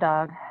 find your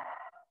dog.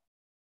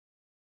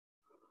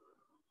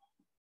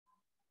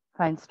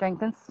 Find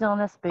strength and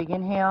stillness, big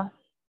inhale.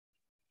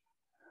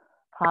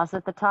 Pause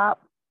at the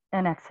top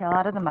and exhale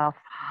out of the mouth.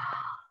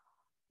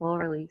 Full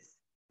release.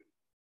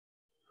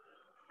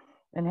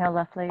 Inhale,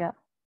 left leg up.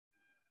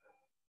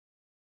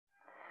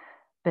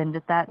 Bend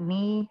at that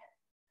knee,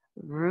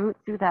 root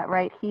through that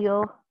right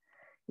heel,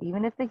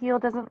 even if the heel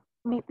doesn't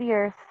meet the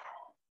earth.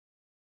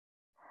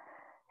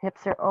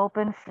 Hips are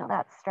open, feel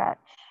that stretch.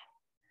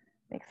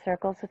 Make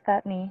circles with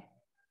that knee.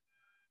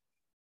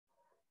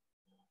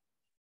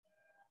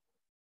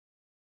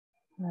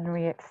 And then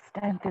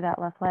re-extend through that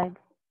left leg.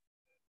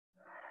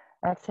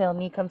 Exhale,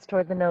 knee comes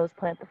toward the nose,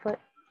 plant the foot.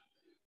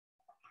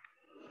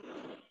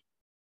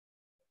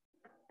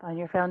 Find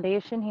your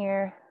foundation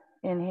here.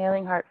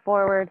 Inhaling, heart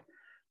forward,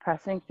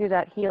 pressing through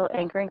that heel,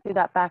 anchoring through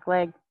that back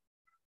leg.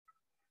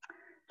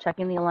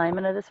 Checking the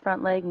alignment of this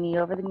front leg, knee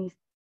over the knees,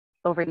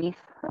 overneath,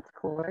 that's a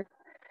cool word.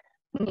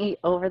 Knee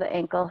over the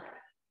ankle,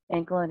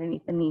 ankle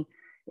underneath the knee.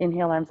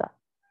 Inhale, arms up.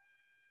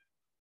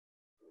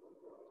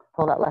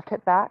 Pull that left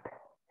hip back,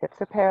 hips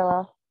are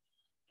parallel,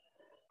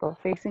 both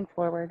facing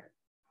forward.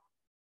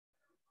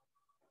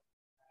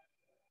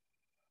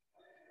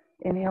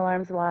 Inhale,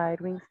 arms wide,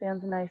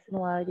 wingspans nice and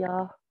wide,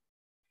 y'all.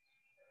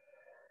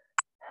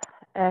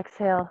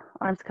 Exhale,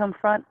 arms come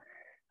front,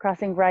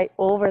 crossing right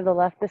over the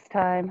left this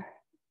time.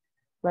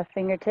 Left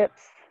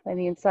fingertips and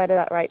the inside of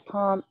that right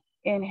palm.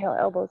 Inhale,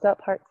 elbows up,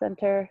 heart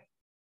center.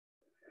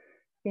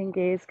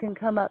 Gaze can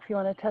come up if you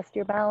want to test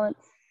your balance.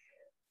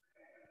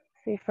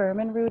 Stay firm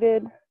and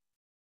rooted.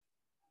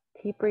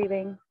 Keep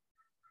breathing.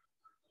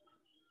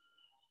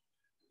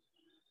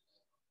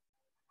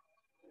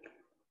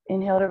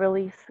 Inhale to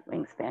release,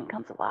 wingspan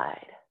comes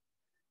wide.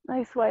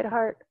 Nice wide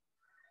heart.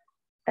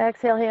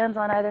 Exhale, hands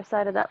on either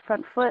side of that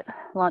front foot.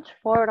 Launch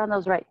forward on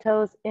those right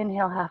toes.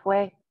 Inhale,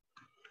 halfway.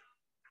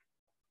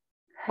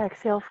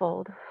 Exhale,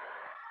 fold.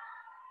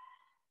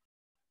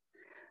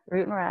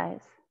 Root and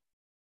rise.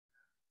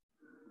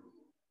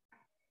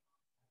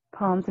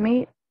 Palms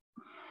meet.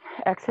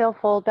 Exhale,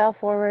 fold, bow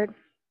forward.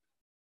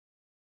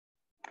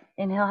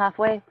 Inhale,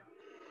 halfway.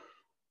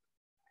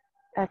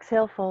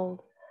 Exhale,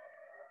 fold.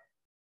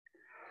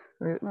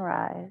 Root and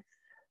rise.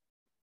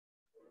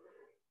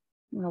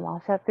 I'm going to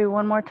wash that through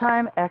one more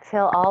time.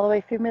 Exhale all the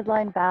way through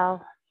midline,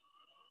 bow.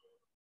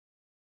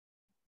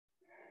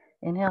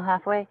 Inhale,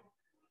 halfway.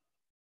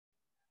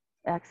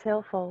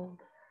 Exhale, fold.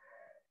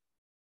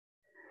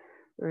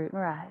 Root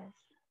and rise.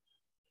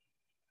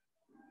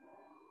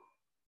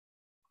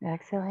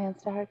 Exhale,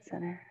 hands to heart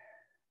center.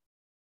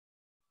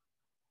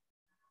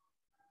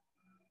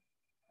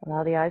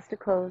 Allow the eyes to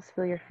close.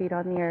 Feel your feet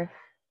on the earth.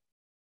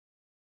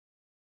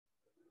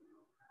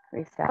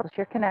 Reestablish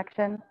your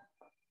connection.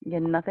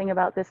 Again, nothing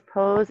about this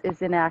pose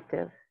is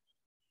inactive.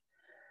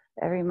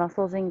 Every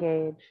muscle is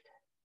engaged.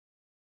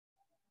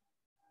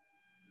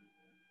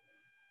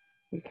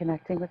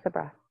 Reconnecting with the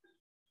breath.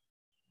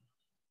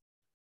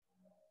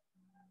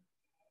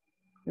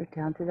 Root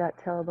down through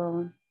that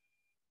tailbone.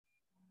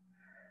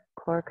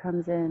 Core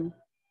comes in.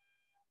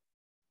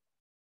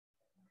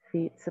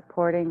 Feet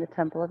supporting the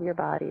temple of your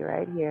body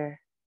right here.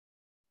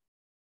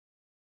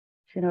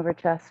 Chin over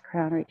chest,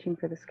 crown reaching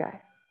for the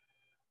sky.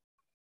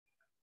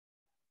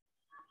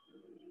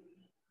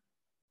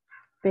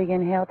 Big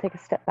inhale, take a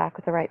step back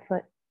with the right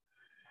foot.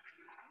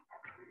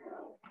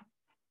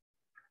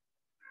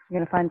 You're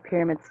going to find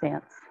pyramid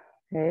stance.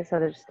 Okay, so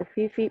there's just a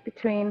few feet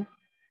between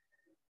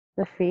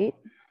the feet.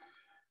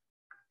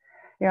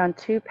 You're on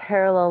two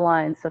parallel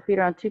lines. So feet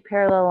are on two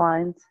parallel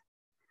lines,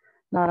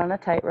 not on a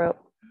tightrope.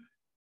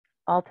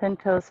 All 10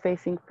 toes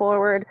facing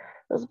forward.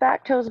 Those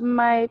back toes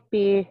might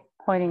be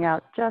pointing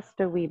out just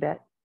a wee bit.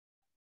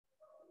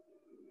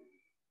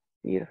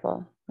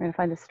 Beautiful. We're going to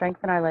find the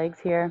strength in our legs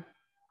here.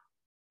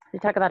 We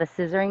talk about a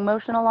scissoring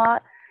motion a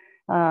lot.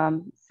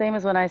 Same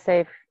as when I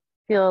say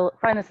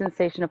find the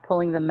sensation of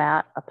pulling the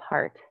mat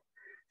apart.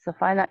 So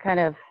find that kind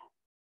of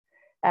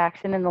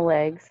action in the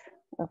legs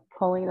of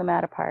pulling the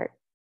mat apart.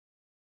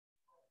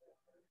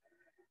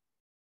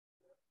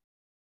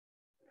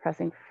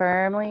 Pressing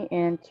firmly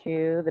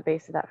into the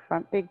base of that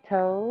front big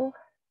toe.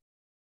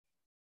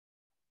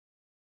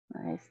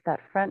 Nice,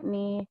 that front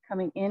knee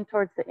coming in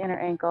towards the inner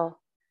ankle.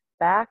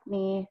 Back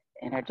knee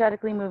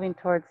energetically moving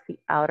towards the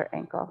outer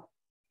ankle.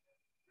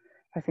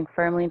 Pressing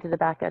firmly into the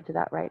back edge of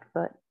that right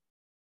foot.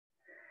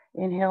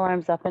 Inhale,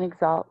 arms up and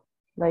exalt.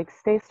 Legs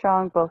stay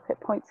strong, both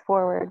hip points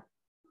forward.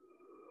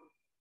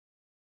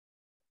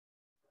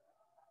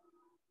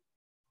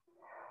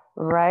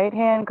 Right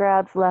hand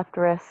grabs left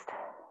wrist.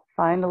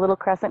 Find a little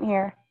crescent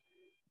here.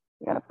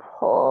 You're going to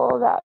pull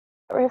that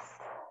wrist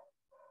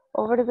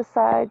over to the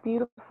side.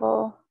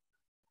 Beautiful.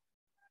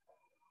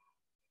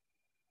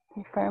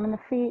 Stay firm in the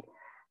feet.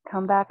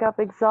 Come back up,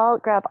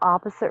 exalt, grab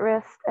opposite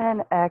wrist,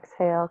 and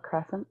exhale,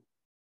 crescent.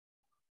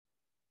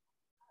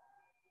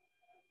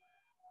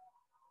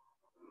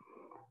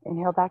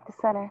 Inhale back to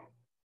center.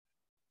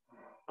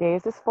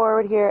 Gaze is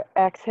forward here.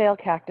 Exhale,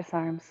 cactus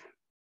arms.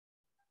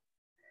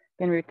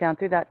 Then root down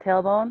through that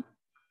tailbone.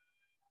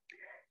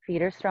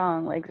 Feet are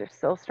strong. Legs are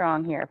so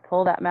strong here.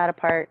 Pull that mat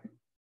apart.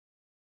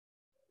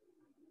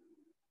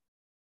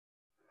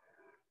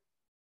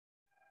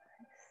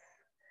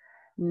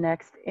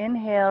 Next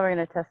inhale, we're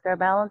going to test our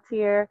balance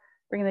here.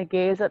 Bring the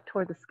gaze up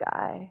toward the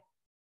sky.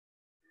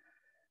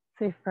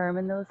 Stay firm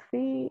in those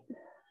feet.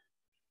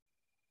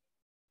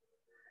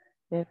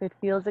 If it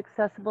feels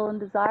accessible and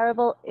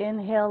desirable,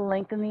 inhale,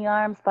 lengthen the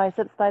arms,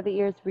 biceps by the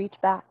ears, reach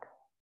back.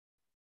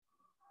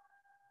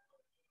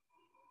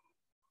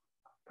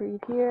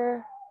 Breathe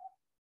here.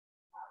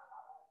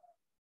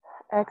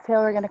 Exhale,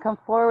 we're going to come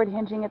forward,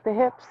 hinging at the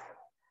hips,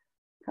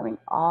 coming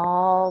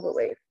all the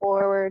way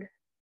forward.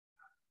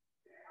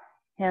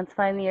 Hands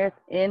find the earth.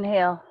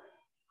 Inhale.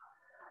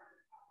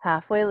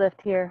 Halfway lift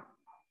here.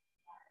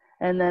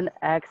 And then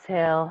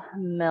exhale,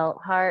 melt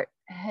heart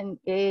and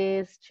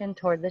gaze, chin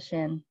toward the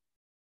shin.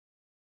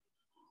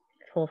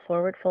 Pull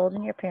forward, fold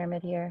in your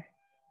pyramid here.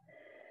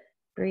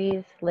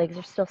 Breathe, legs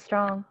are still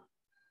strong.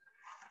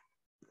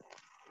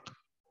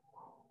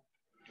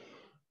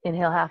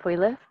 Inhale, halfway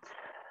lift.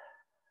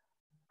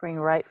 Bring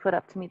right foot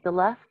up to meet the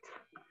left.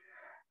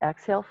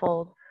 Exhale,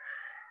 fold.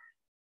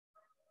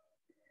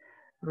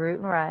 Root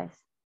and rise.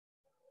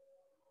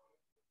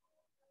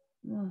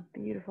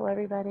 Beautiful,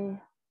 everybody.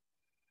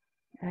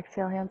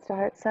 Exhale, hands to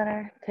heart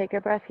center. Take a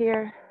breath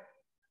here.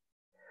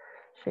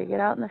 Shake it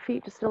out in the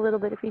feet just a little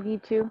bit if you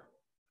need to.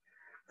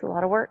 It's a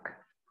lot of work.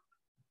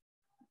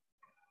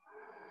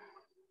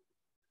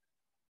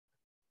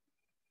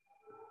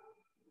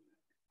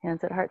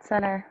 Hands at heart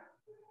center.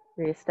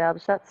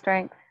 Reestablish that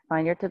strength.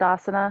 Find your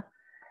Tadasana.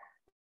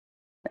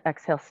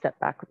 Exhale, step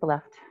back with the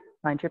left.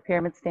 Find your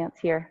pyramid stance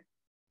here.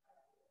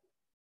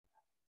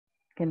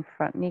 Again,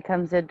 front knee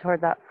comes in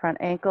toward that front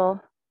ankle.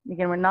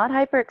 Again, we're not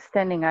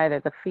hyperextending either.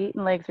 The feet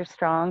and legs are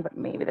strong, but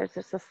maybe there's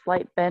just a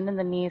slight bend in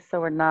the knees, so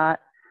we're not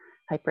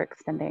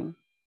hyperextending.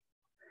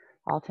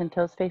 All 10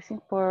 toes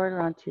facing forward.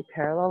 We're on 2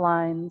 parallel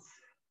lines.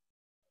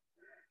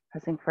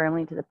 Pressing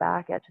firmly to the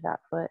back edge of that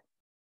foot.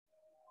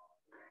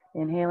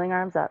 Inhaling,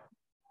 arms up.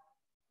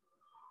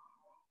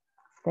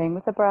 Staying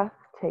with the breath,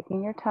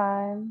 taking your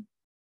time.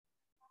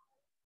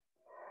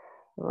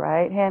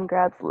 Right hand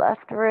grabs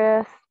left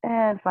wrist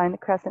and find the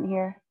crescent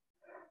here.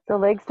 So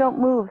legs don't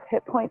move,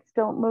 hip points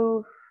don't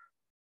move.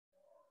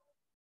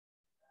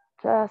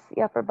 Just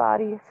the upper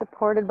body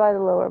supported by the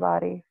lower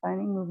body.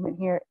 Finding movement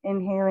here.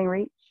 Inhaling,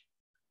 reach.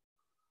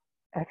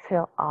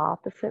 Exhale,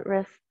 opposite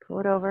wrist, pull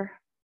it over.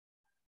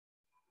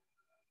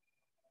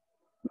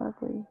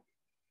 Lovely.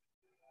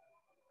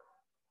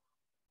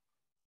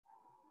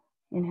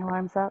 Inhale,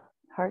 arms up,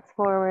 hearts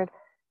forward.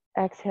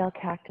 Exhale,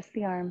 cactus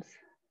the arms.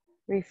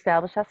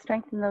 Reestablish that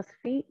strength in those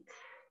feet.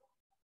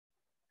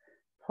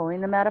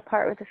 Pulling the mat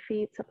apart with the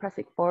feet, so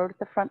pressing forward with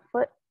the front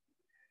foot.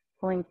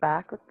 Pulling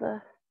back with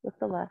the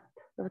left,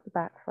 or with the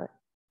back foot.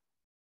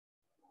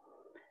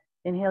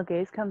 Inhale,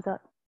 gaze comes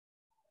up.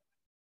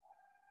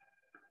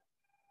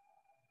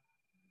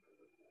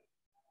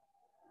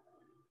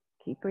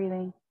 Keep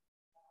breathing.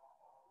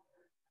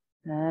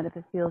 And if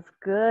it feels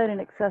good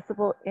and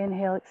accessible,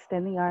 inhale,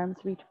 extend the arms,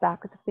 reach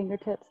back with the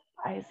fingertips,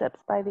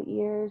 biceps by the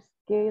ears,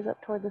 gaze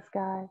up toward the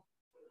sky.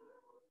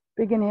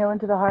 Big inhale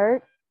into the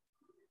heart.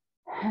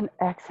 And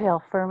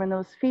exhale, firm in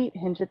those feet,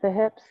 hinge at the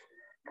hips,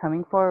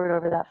 coming forward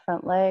over that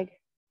front leg.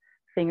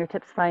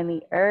 Fingertips find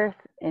the earth.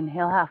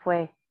 Inhale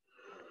halfway.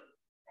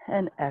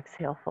 And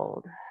exhale,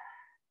 fold.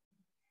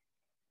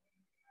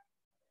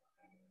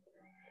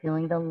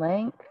 Feeling the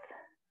length,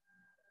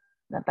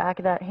 the back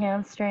of that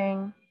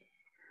hamstring.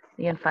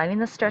 Again, finding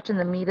the stretch in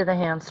the meat of the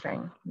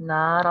hamstring,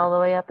 not all the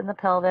way up in the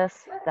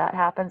pelvis. If that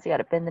happens, you got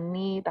to bend the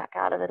knee back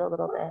out of it a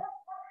little bit.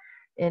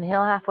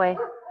 Inhale halfway.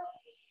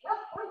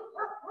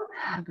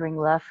 Bring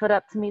left foot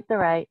up to meet the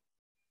right.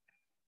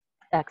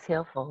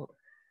 Exhale, fold.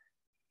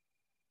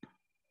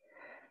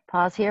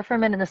 Pause here for a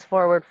minute in this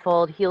forward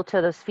fold. Heel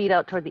toe those feet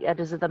out toward the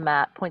edges of the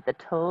mat. Point the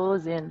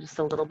toes in just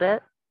a little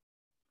bit.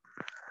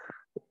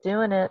 Keep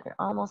doing it. You're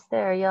almost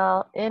there,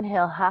 y'all.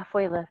 Inhale,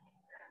 halfway lift.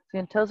 So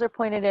your toes are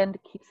pointed in to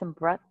keep some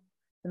breath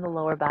in the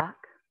lower back.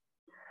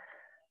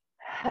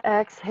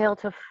 Exhale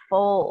to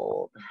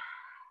fold.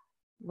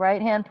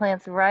 Right hand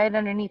plants right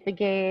underneath the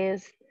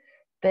gaze.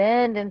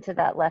 Bend into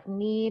that left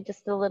knee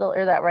just a little,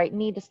 or that right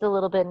knee just a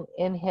little bit. And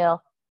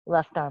inhale,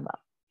 left arm up.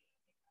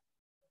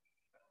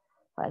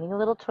 Finding a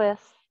little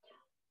twist.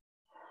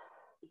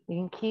 You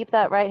can keep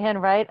that right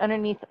hand right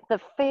underneath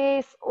the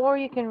face, or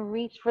you can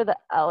reach for the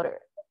outer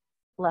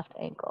left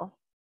ankle.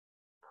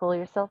 Pull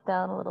yourself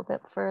down a little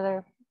bit further,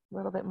 a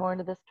little bit more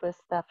into this twist.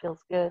 That feels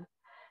good.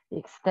 The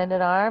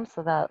extended arm,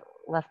 so that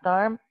left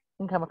arm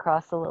can come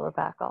across the lower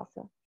back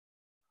also.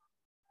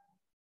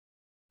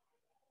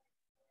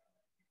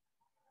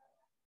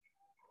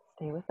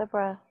 Stay with the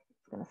breath.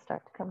 It's going to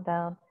start to come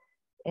down.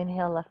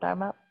 Inhale, left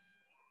arm up.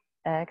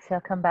 Exhale,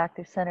 come back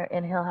through center.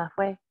 Inhale,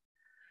 halfway.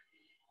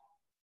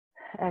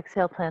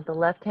 Exhale, plant the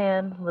left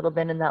hand, a little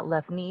bend in that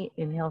left knee.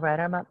 Inhale, right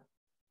arm up.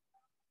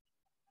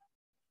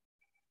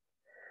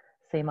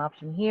 Same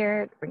option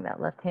here. Bring that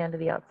left hand to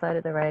the outside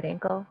of the right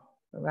ankle.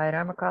 The right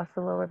arm across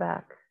the lower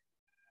back.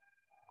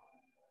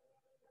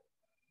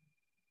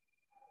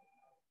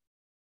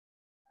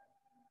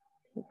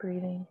 Keep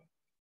breathing.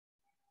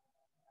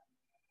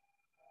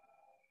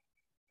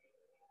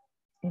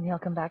 Inhale,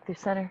 come back through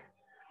center.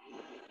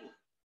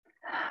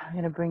 I'm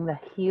going to bring the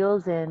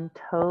heels in,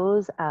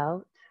 toes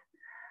out.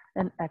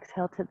 And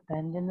exhale to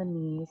bend in the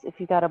knees. If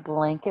you got a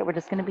blanket, we're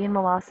just going to be in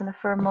Malasana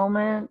for a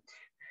moment.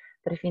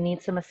 But if you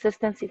need some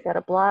assistance, you've got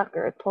a block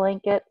or a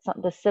blanket,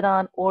 something to sit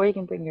on, or you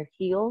can bring your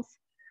heels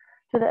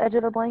to the edge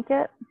of the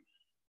blanket.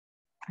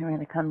 And we're going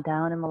to come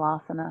down in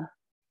Malasana.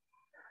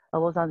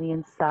 Elbows on the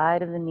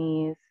inside of the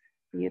knees.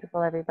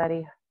 Beautiful,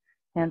 everybody.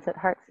 Hands at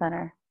heart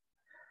center.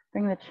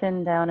 Bring the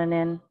chin down and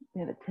in.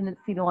 We have a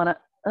tendency to want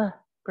to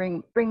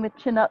bring the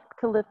chin up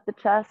to lift the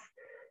chest.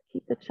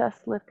 Keep the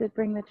chest lifted.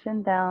 Bring the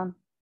chin down.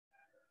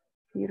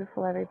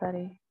 Beautiful,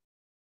 everybody.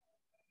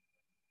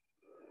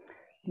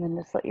 And then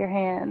just let your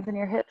hands and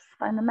your hips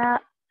find the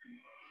mat.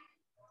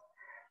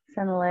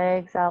 Send the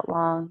legs out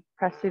long.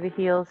 Press through the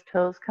heels.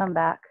 Toes come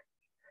back.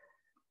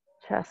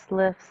 Chest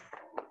lifts.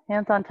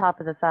 Hands on top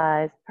of the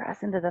thighs.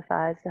 Press into the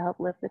thighs to help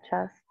lift the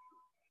chest.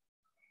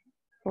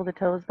 Pull the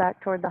toes back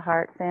toward the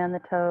heart. Fan the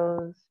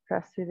toes.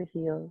 Press through the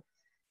heels.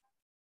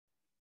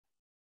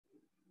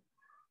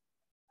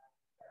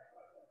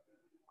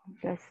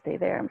 Just stay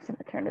there. I'm just going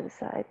to turn to the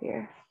side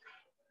here.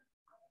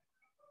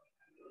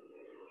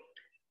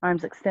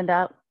 Arms extend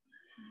out.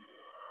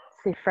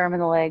 Stay firm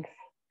in the legs.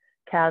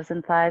 Calves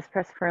and thighs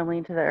press firmly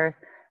into the earth.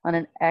 On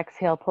an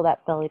exhale, pull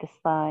that belly to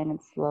spine and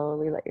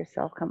slowly let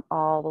yourself come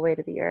all the way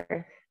to the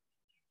earth.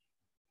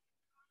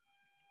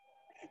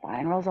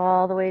 Spine rolls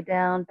all the way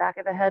down. Back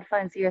of the head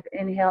finds the earth.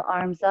 Inhale,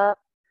 arms up.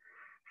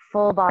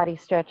 Full body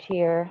stretch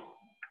here.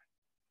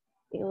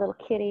 Be a little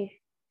kitty.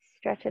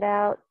 Stretch it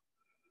out.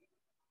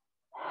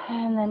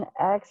 And then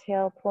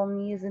exhale, pull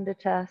knees into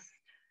chest,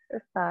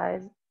 or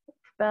thighs,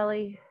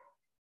 belly.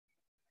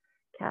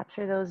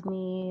 Capture those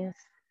knees.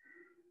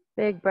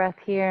 Big breath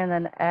here, and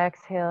then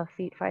exhale,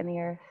 feet find the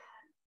earth.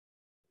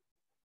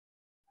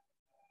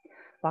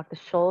 Walk the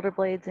shoulder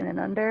blades in and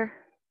under.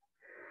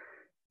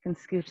 You can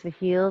scooch the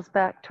heels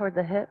back toward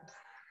the hips,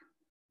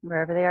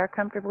 wherever they are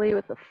comfortably,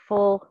 with the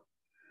full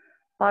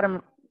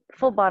bottom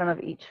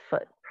of each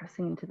foot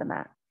pressing into the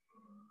mat.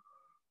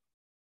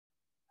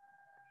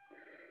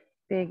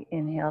 Big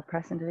inhale,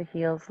 press into the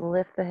heels,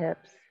 lift the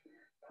hips.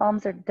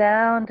 Palms are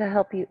down to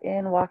help you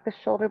in. Walk the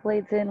shoulder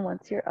blades in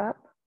once you're up.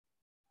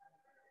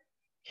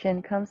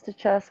 Chin comes to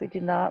chest. We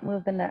do not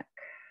move the neck.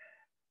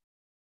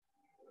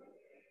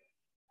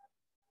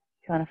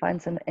 If you want to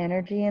find some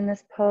energy in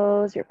this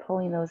pose, you're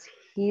pulling those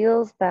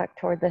heels back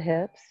toward the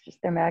hips. Just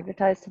they're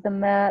magnetized to the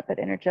mat, but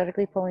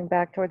energetically pulling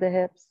back toward the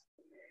hips.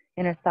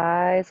 Inner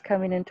thighs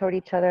coming in toward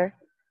each other,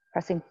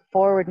 pressing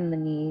forward in the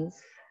knees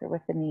or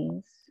with the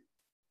knees.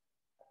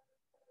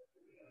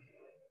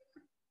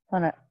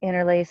 Want to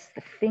interlace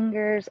the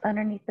fingers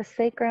underneath the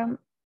sacrum.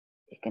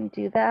 You can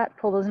do that.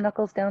 Pull those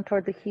knuckles down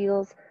toward the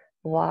heels.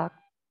 Walk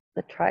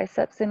the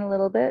triceps in a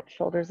little bit,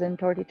 shoulders in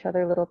toward each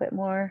other a little bit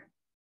more.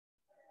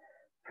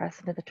 Press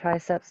into the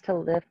triceps to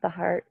lift the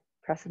heart.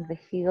 Press into the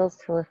heels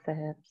to lift the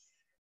hips.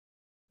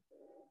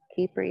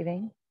 Keep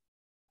breathing.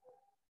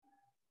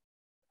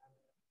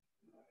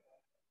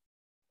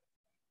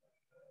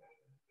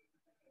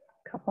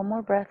 Couple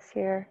more breaths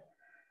here.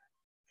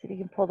 See if you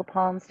can pull the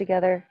palms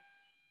together.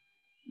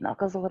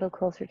 Knuckles a little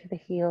closer to the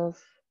heels.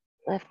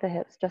 Lift the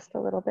hips just a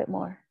little bit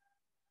more.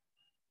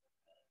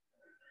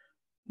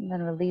 And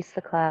then release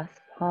the clasp.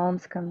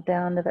 Palms come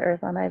down to the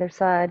earth on either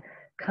side.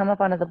 Come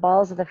up onto the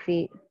balls of the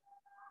feet.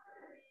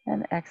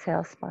 And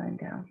exhale, spine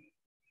down.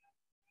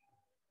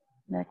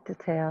 Neck to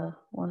tail,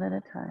 one at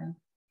a time.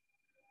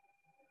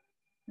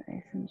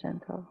 Nice and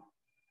gentle.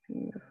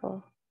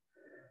 Beautiful.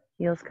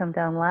 Heels come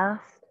down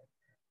last.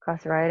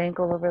 Cross right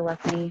ankle over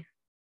left knee.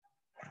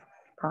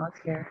 Pause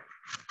here.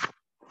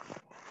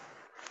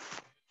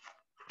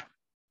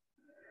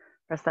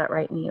 Press that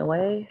right knee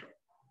away.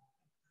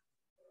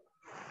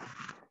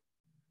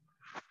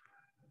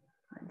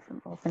 Find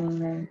some opening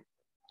there.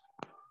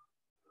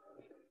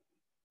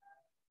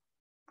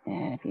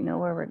 And if you know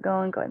where we're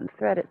going, go ahead and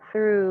thread it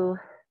through.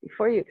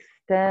 Before you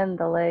extend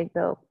the leg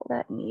though, pull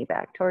that knee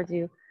back towards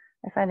you.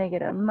 I find I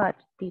get a much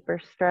deeper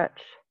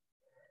stretch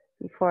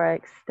before I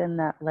extend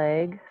that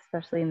leg,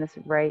 especially in this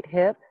right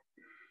hip.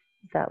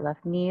 That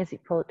left knee, as you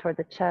pull it toward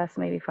the chest,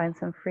 maybe find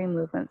some free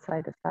movement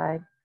side to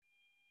side.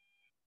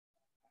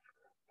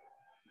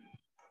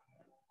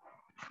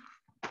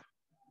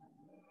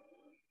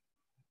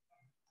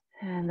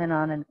 And then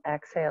on an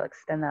exhale,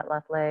 extend that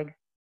left leg.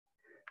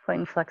 Point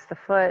and flex the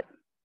foot.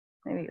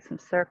 Maybe get some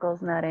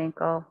circles in that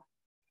ankle.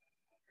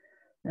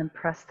 Then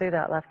press through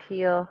that left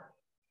heel.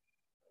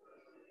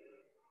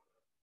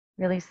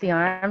 Release the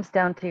arms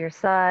down to your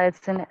sides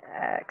and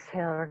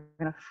exhale. We're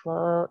going to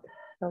float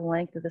the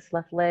length of this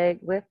left leg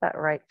with that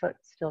right foot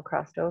still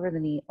crossed over the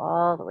knee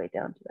all the way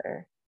down to the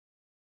earth.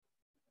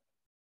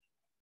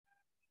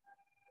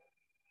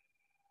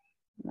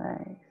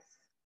 Nice.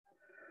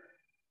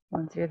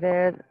 Once you're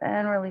there,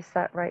 then release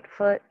that right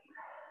foot.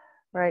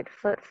 Right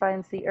foot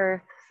finds the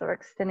earth. So we're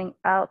extending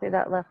out through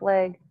that left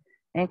leg.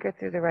 Anchor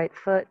through the right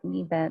foot,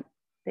 knee bent.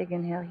 Big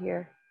inhale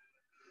here.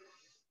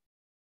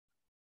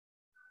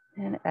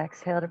 And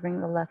exhale to bring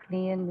the left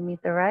knee in to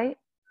meet the right.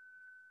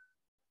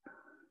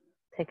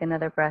 Take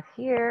another breath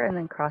here and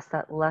then cross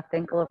that left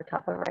ankle over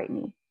top of right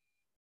knee.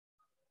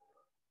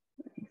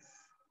 Nice.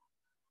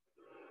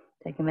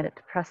 Take a minute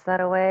to press that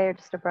away, or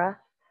just a breath.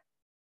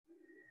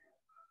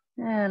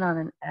 And on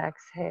an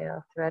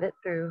exhale, thread it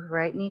through.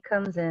 Right knee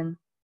comes in.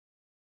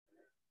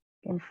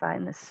 You can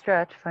find the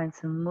stretch, find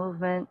some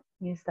movement.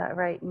 Use that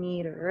right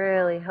knee to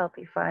really help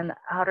you find the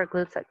outer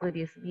glutes, that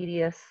gluteus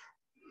medius.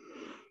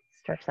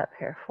 Stretch that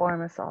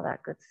piriformis, all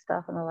that good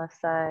stuff on the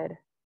left side.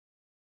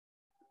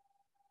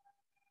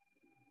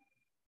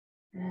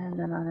 And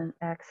then on an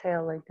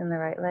exhale, lengthen the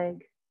right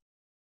leg.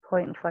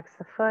 Point and flex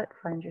the foot,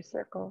 find your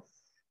circles.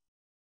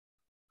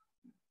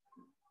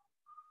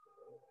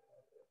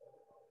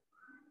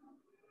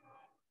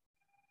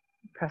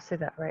 Press through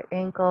that right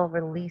ankle,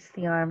 release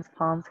the arms,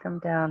 palms come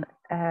down.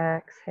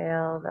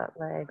 Exhale that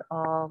leg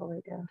all the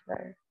way down to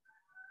there.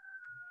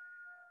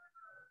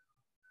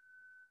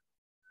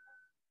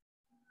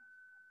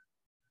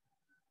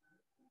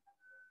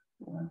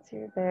 Once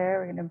you're there,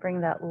 we're going to bring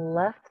that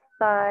left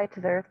thigh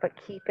to the earth, but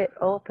keep it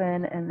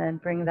open, and then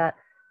bring that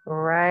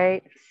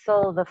right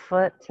sole of the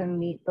foot to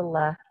meet the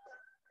left.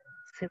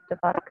 Supta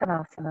Baddha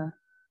Konasana.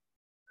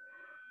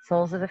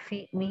 Soles of the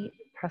feet meet,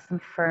 press them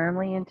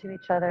firmly into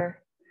each other.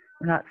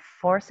 We're not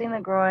forcing the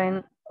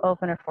groin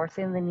open or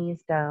forcing the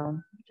knees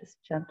down, just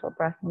gentle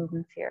breath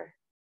movements here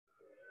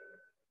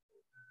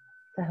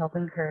to help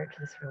encourage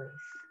this release.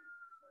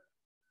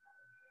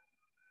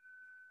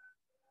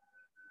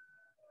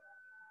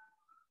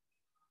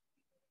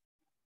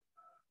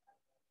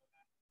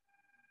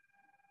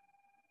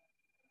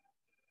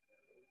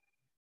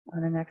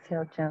 On an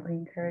exhale, gently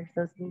encourage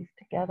those knees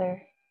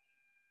together.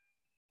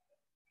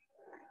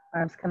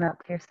 Arms come out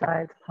to your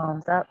sides,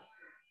 palms up.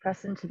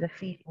 Press into the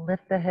feet,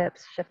 lift the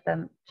hips, shift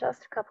them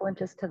just a couple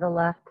inches to the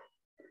left.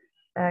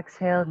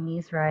 Exhale,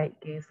 knees right,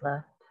 gaze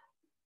left.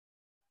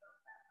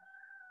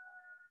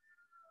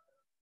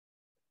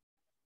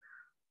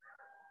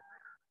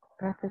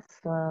 Breath is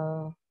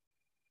slow.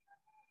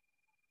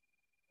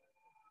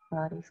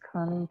 Body's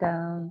calming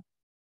down.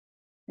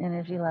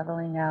 Energy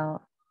leveling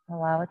out.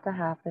 Allow it to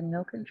happen.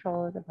 No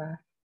control of the breath.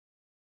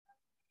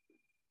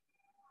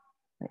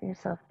 Let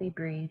yourself be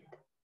breathed.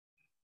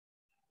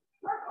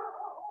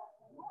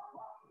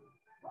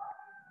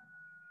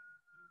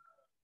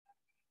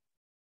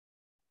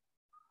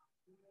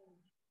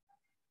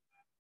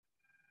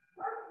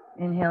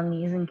 Inhale,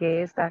 knees and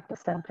gaze back to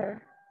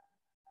center.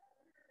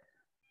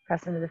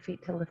 Press into the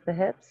feet to lift the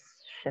hips.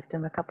 Shift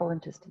them a couple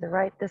inches to the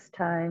right this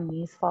time.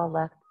 Knees fall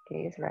left,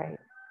 gaze right.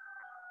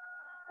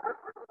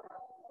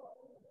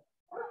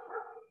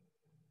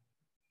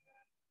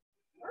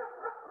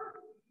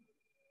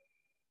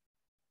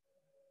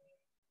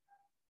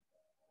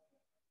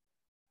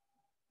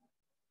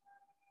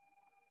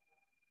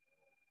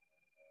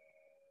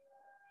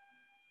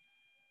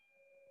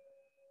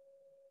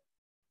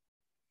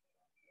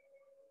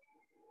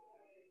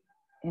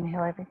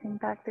 Inhale everything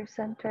back through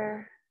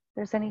center. If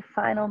there's any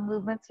final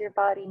movements your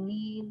body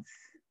needs,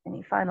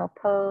 any final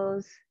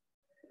pose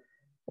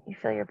that you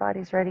feel your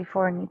body's ready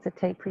for and needs to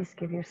take, please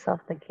give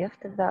yourself the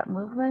gift of that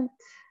movement.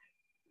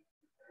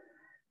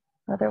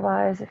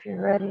 Otherwise, if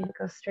you're ready to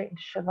go straight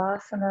into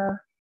Shavasana,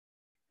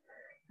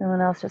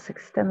 everyone else just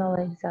extend the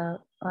legs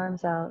out,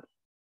 arms out,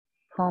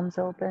 palms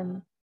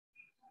open,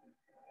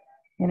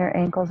 inner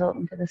ankles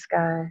open to the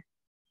sky.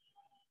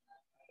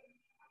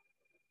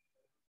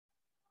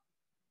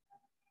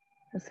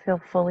 Just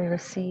feel fully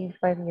received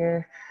by the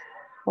earth,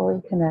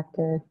 fully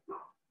connected,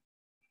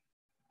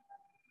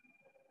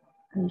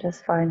 and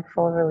just find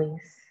full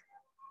release.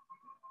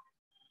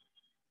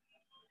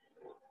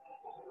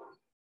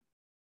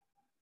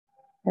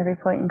 Every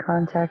point in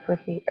contact with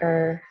the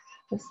earth,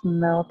 just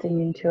melting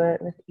into it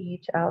with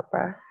each out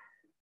breath,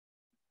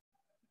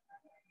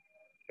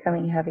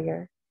 becoming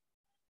heavier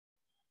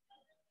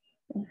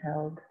and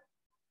held.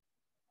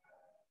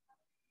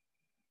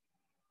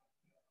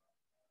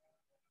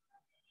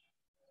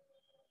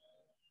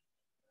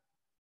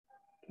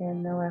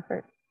 Again, no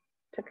effort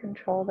to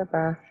control the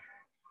breath.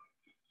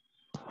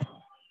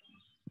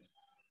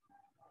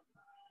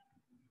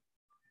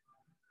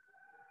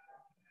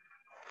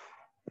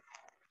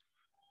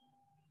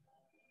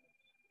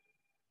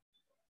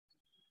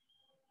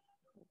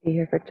 Be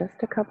here for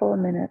just a couple of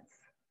minutes.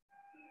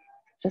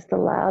 Just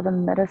allow the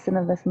medicine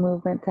of this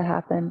movement to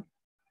happen.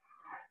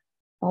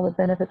 All the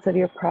benefits of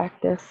your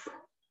practice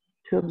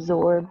to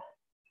absorb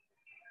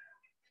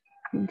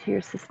into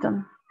your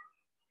system.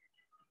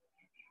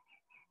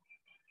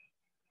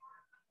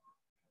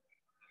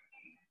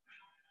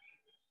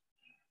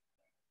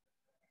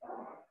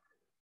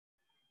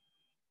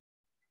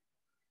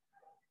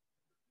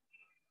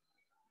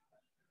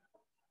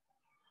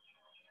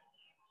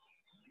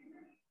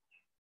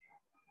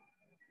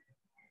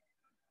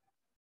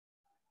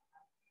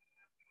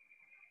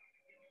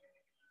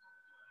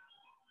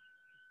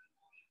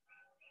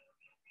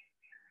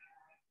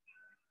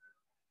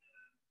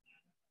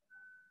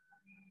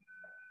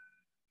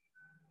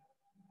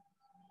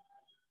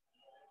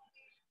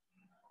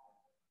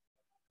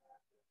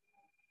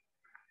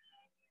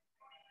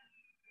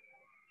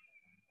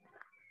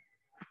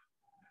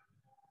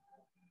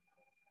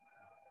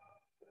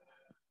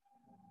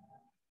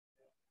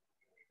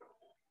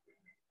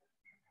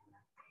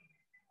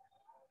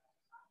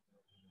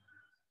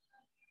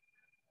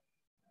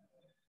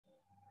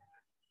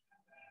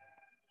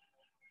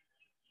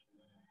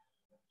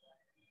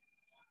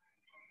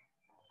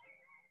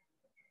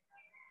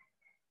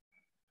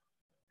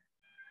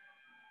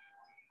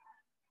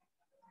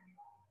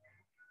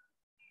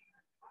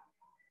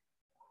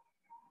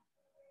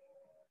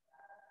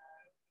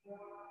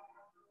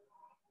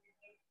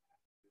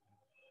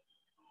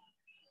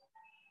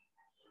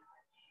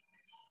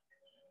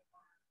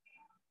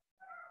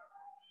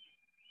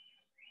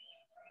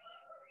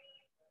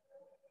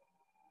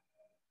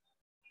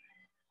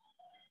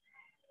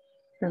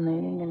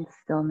 Remaining in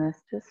stillness,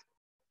 just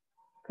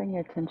bring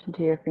your attention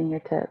to your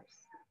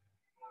fingertips,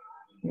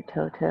 your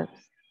toe tips.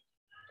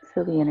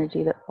 Feel the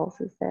energy that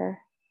pulses there.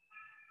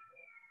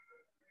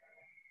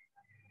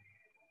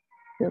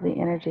 Feel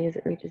the energy as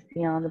it reaches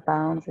beyond the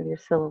bounds of your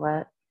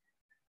silhouette.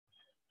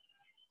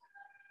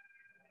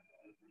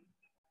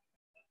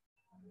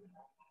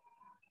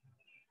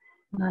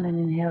 And on an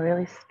inhale,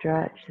 really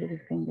stretch through the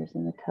fingers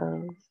and the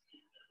toes.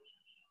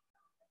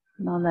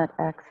 And on that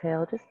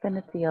exhale, just bend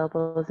at the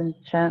elbows and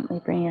gently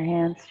bring your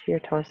hands to your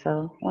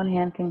torso. One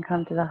hand can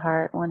come to the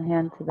heart, one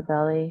hand to the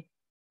belly,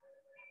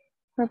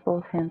 or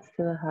both hands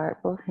to the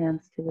heart, both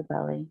hands to the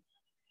belly.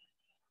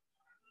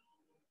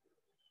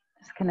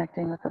 Just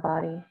connecting with the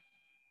body.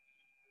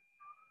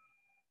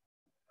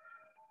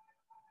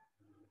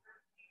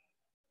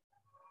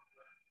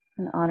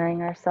 And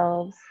honoring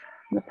ourselves,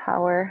 the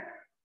power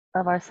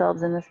of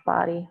ourselves in this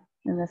body,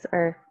 in this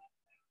earth,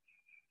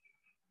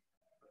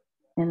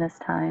 in this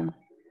time.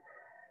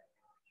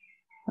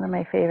 One of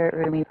my favorite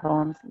Rumi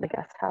poems, The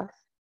Guest House.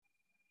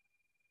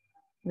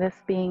 This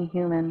being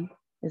human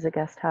is a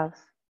guest house.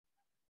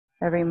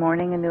 Every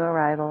morning a new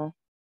arrival,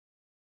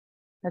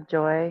 a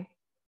joy,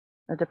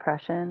 a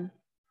depression,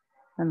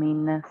 a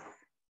meanness.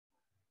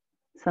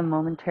 Some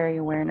momentary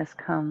awareness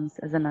comes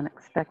as an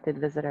unexpected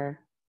visitor.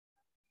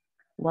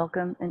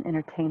 Welcome and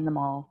entertain them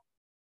all.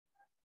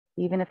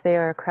 Even if they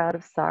are a crowd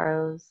of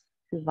sorrows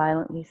who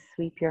violently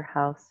sweep your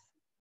house,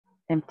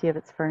 empty of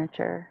its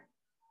furniture,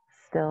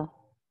 still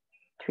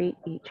treat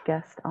each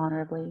guest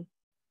honorably.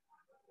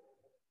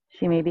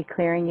 She may be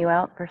clearing you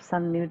out for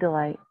some new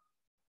delight,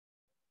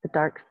 the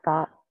dark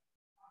thought,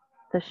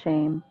 the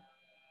shame,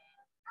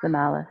 the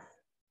malice.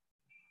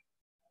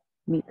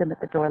 Meet them at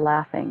the door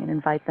laughing and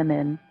invite them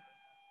in.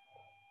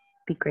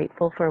 Be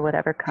grateful for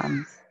whatever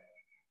comes,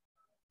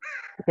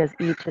 because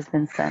each has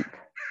been sent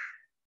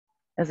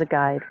as a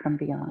guide from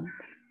beyond.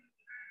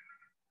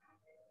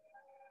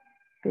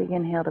 Big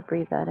inhale to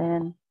breathe that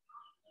in.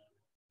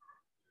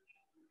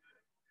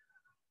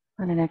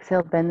 On an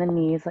exhale, bend the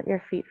knees, let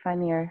your feet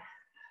find the earth.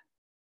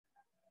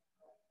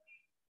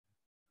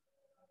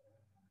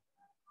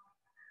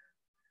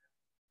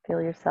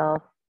 Feel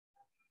yourself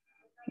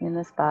in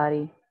this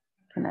body,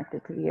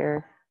 connected to the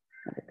earth.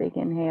 With a big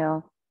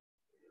inhale.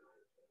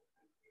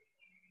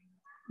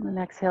 On an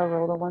exhale,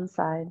 roll to one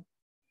side.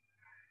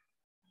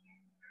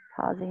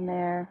 Pausing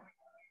there.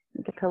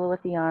 Make a pillow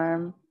with the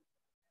arm.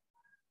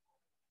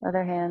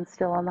 Other hand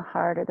still on the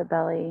heart or the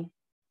belly.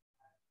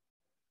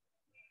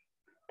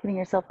 Giving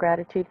yourself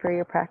gratitude for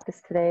your practice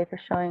today, for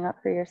showing up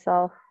for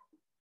yourself.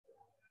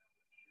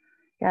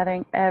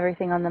 Gathering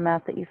everything on the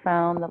mat that you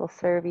found that will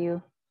serve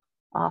you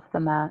off the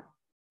mat.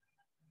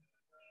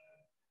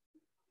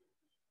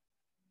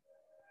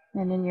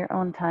 And in your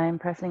own time,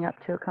 pressing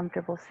up to a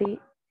comfortable seat.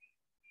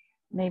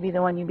 Maybe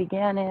the one you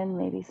began in,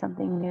 maybe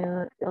something new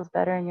that feels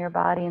better in your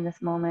body in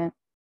this moment.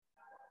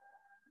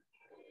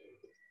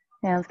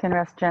 Hands can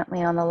rest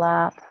gently on the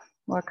lap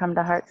or come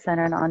to heart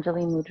center in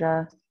Anjali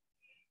Mudra.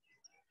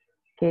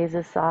 Gaze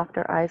is soft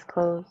or eyes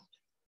closed.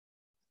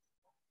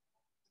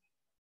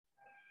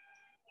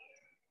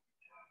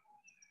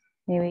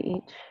 May we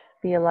each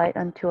be a light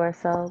unto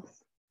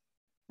ourselves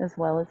as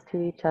well as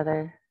to each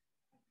other.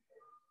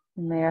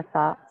 And may our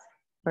thoughts,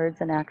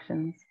 words, and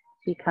actions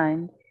be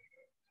kind,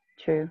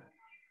 true,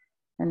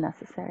 and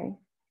necessary.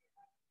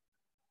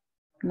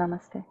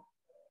 Namaste.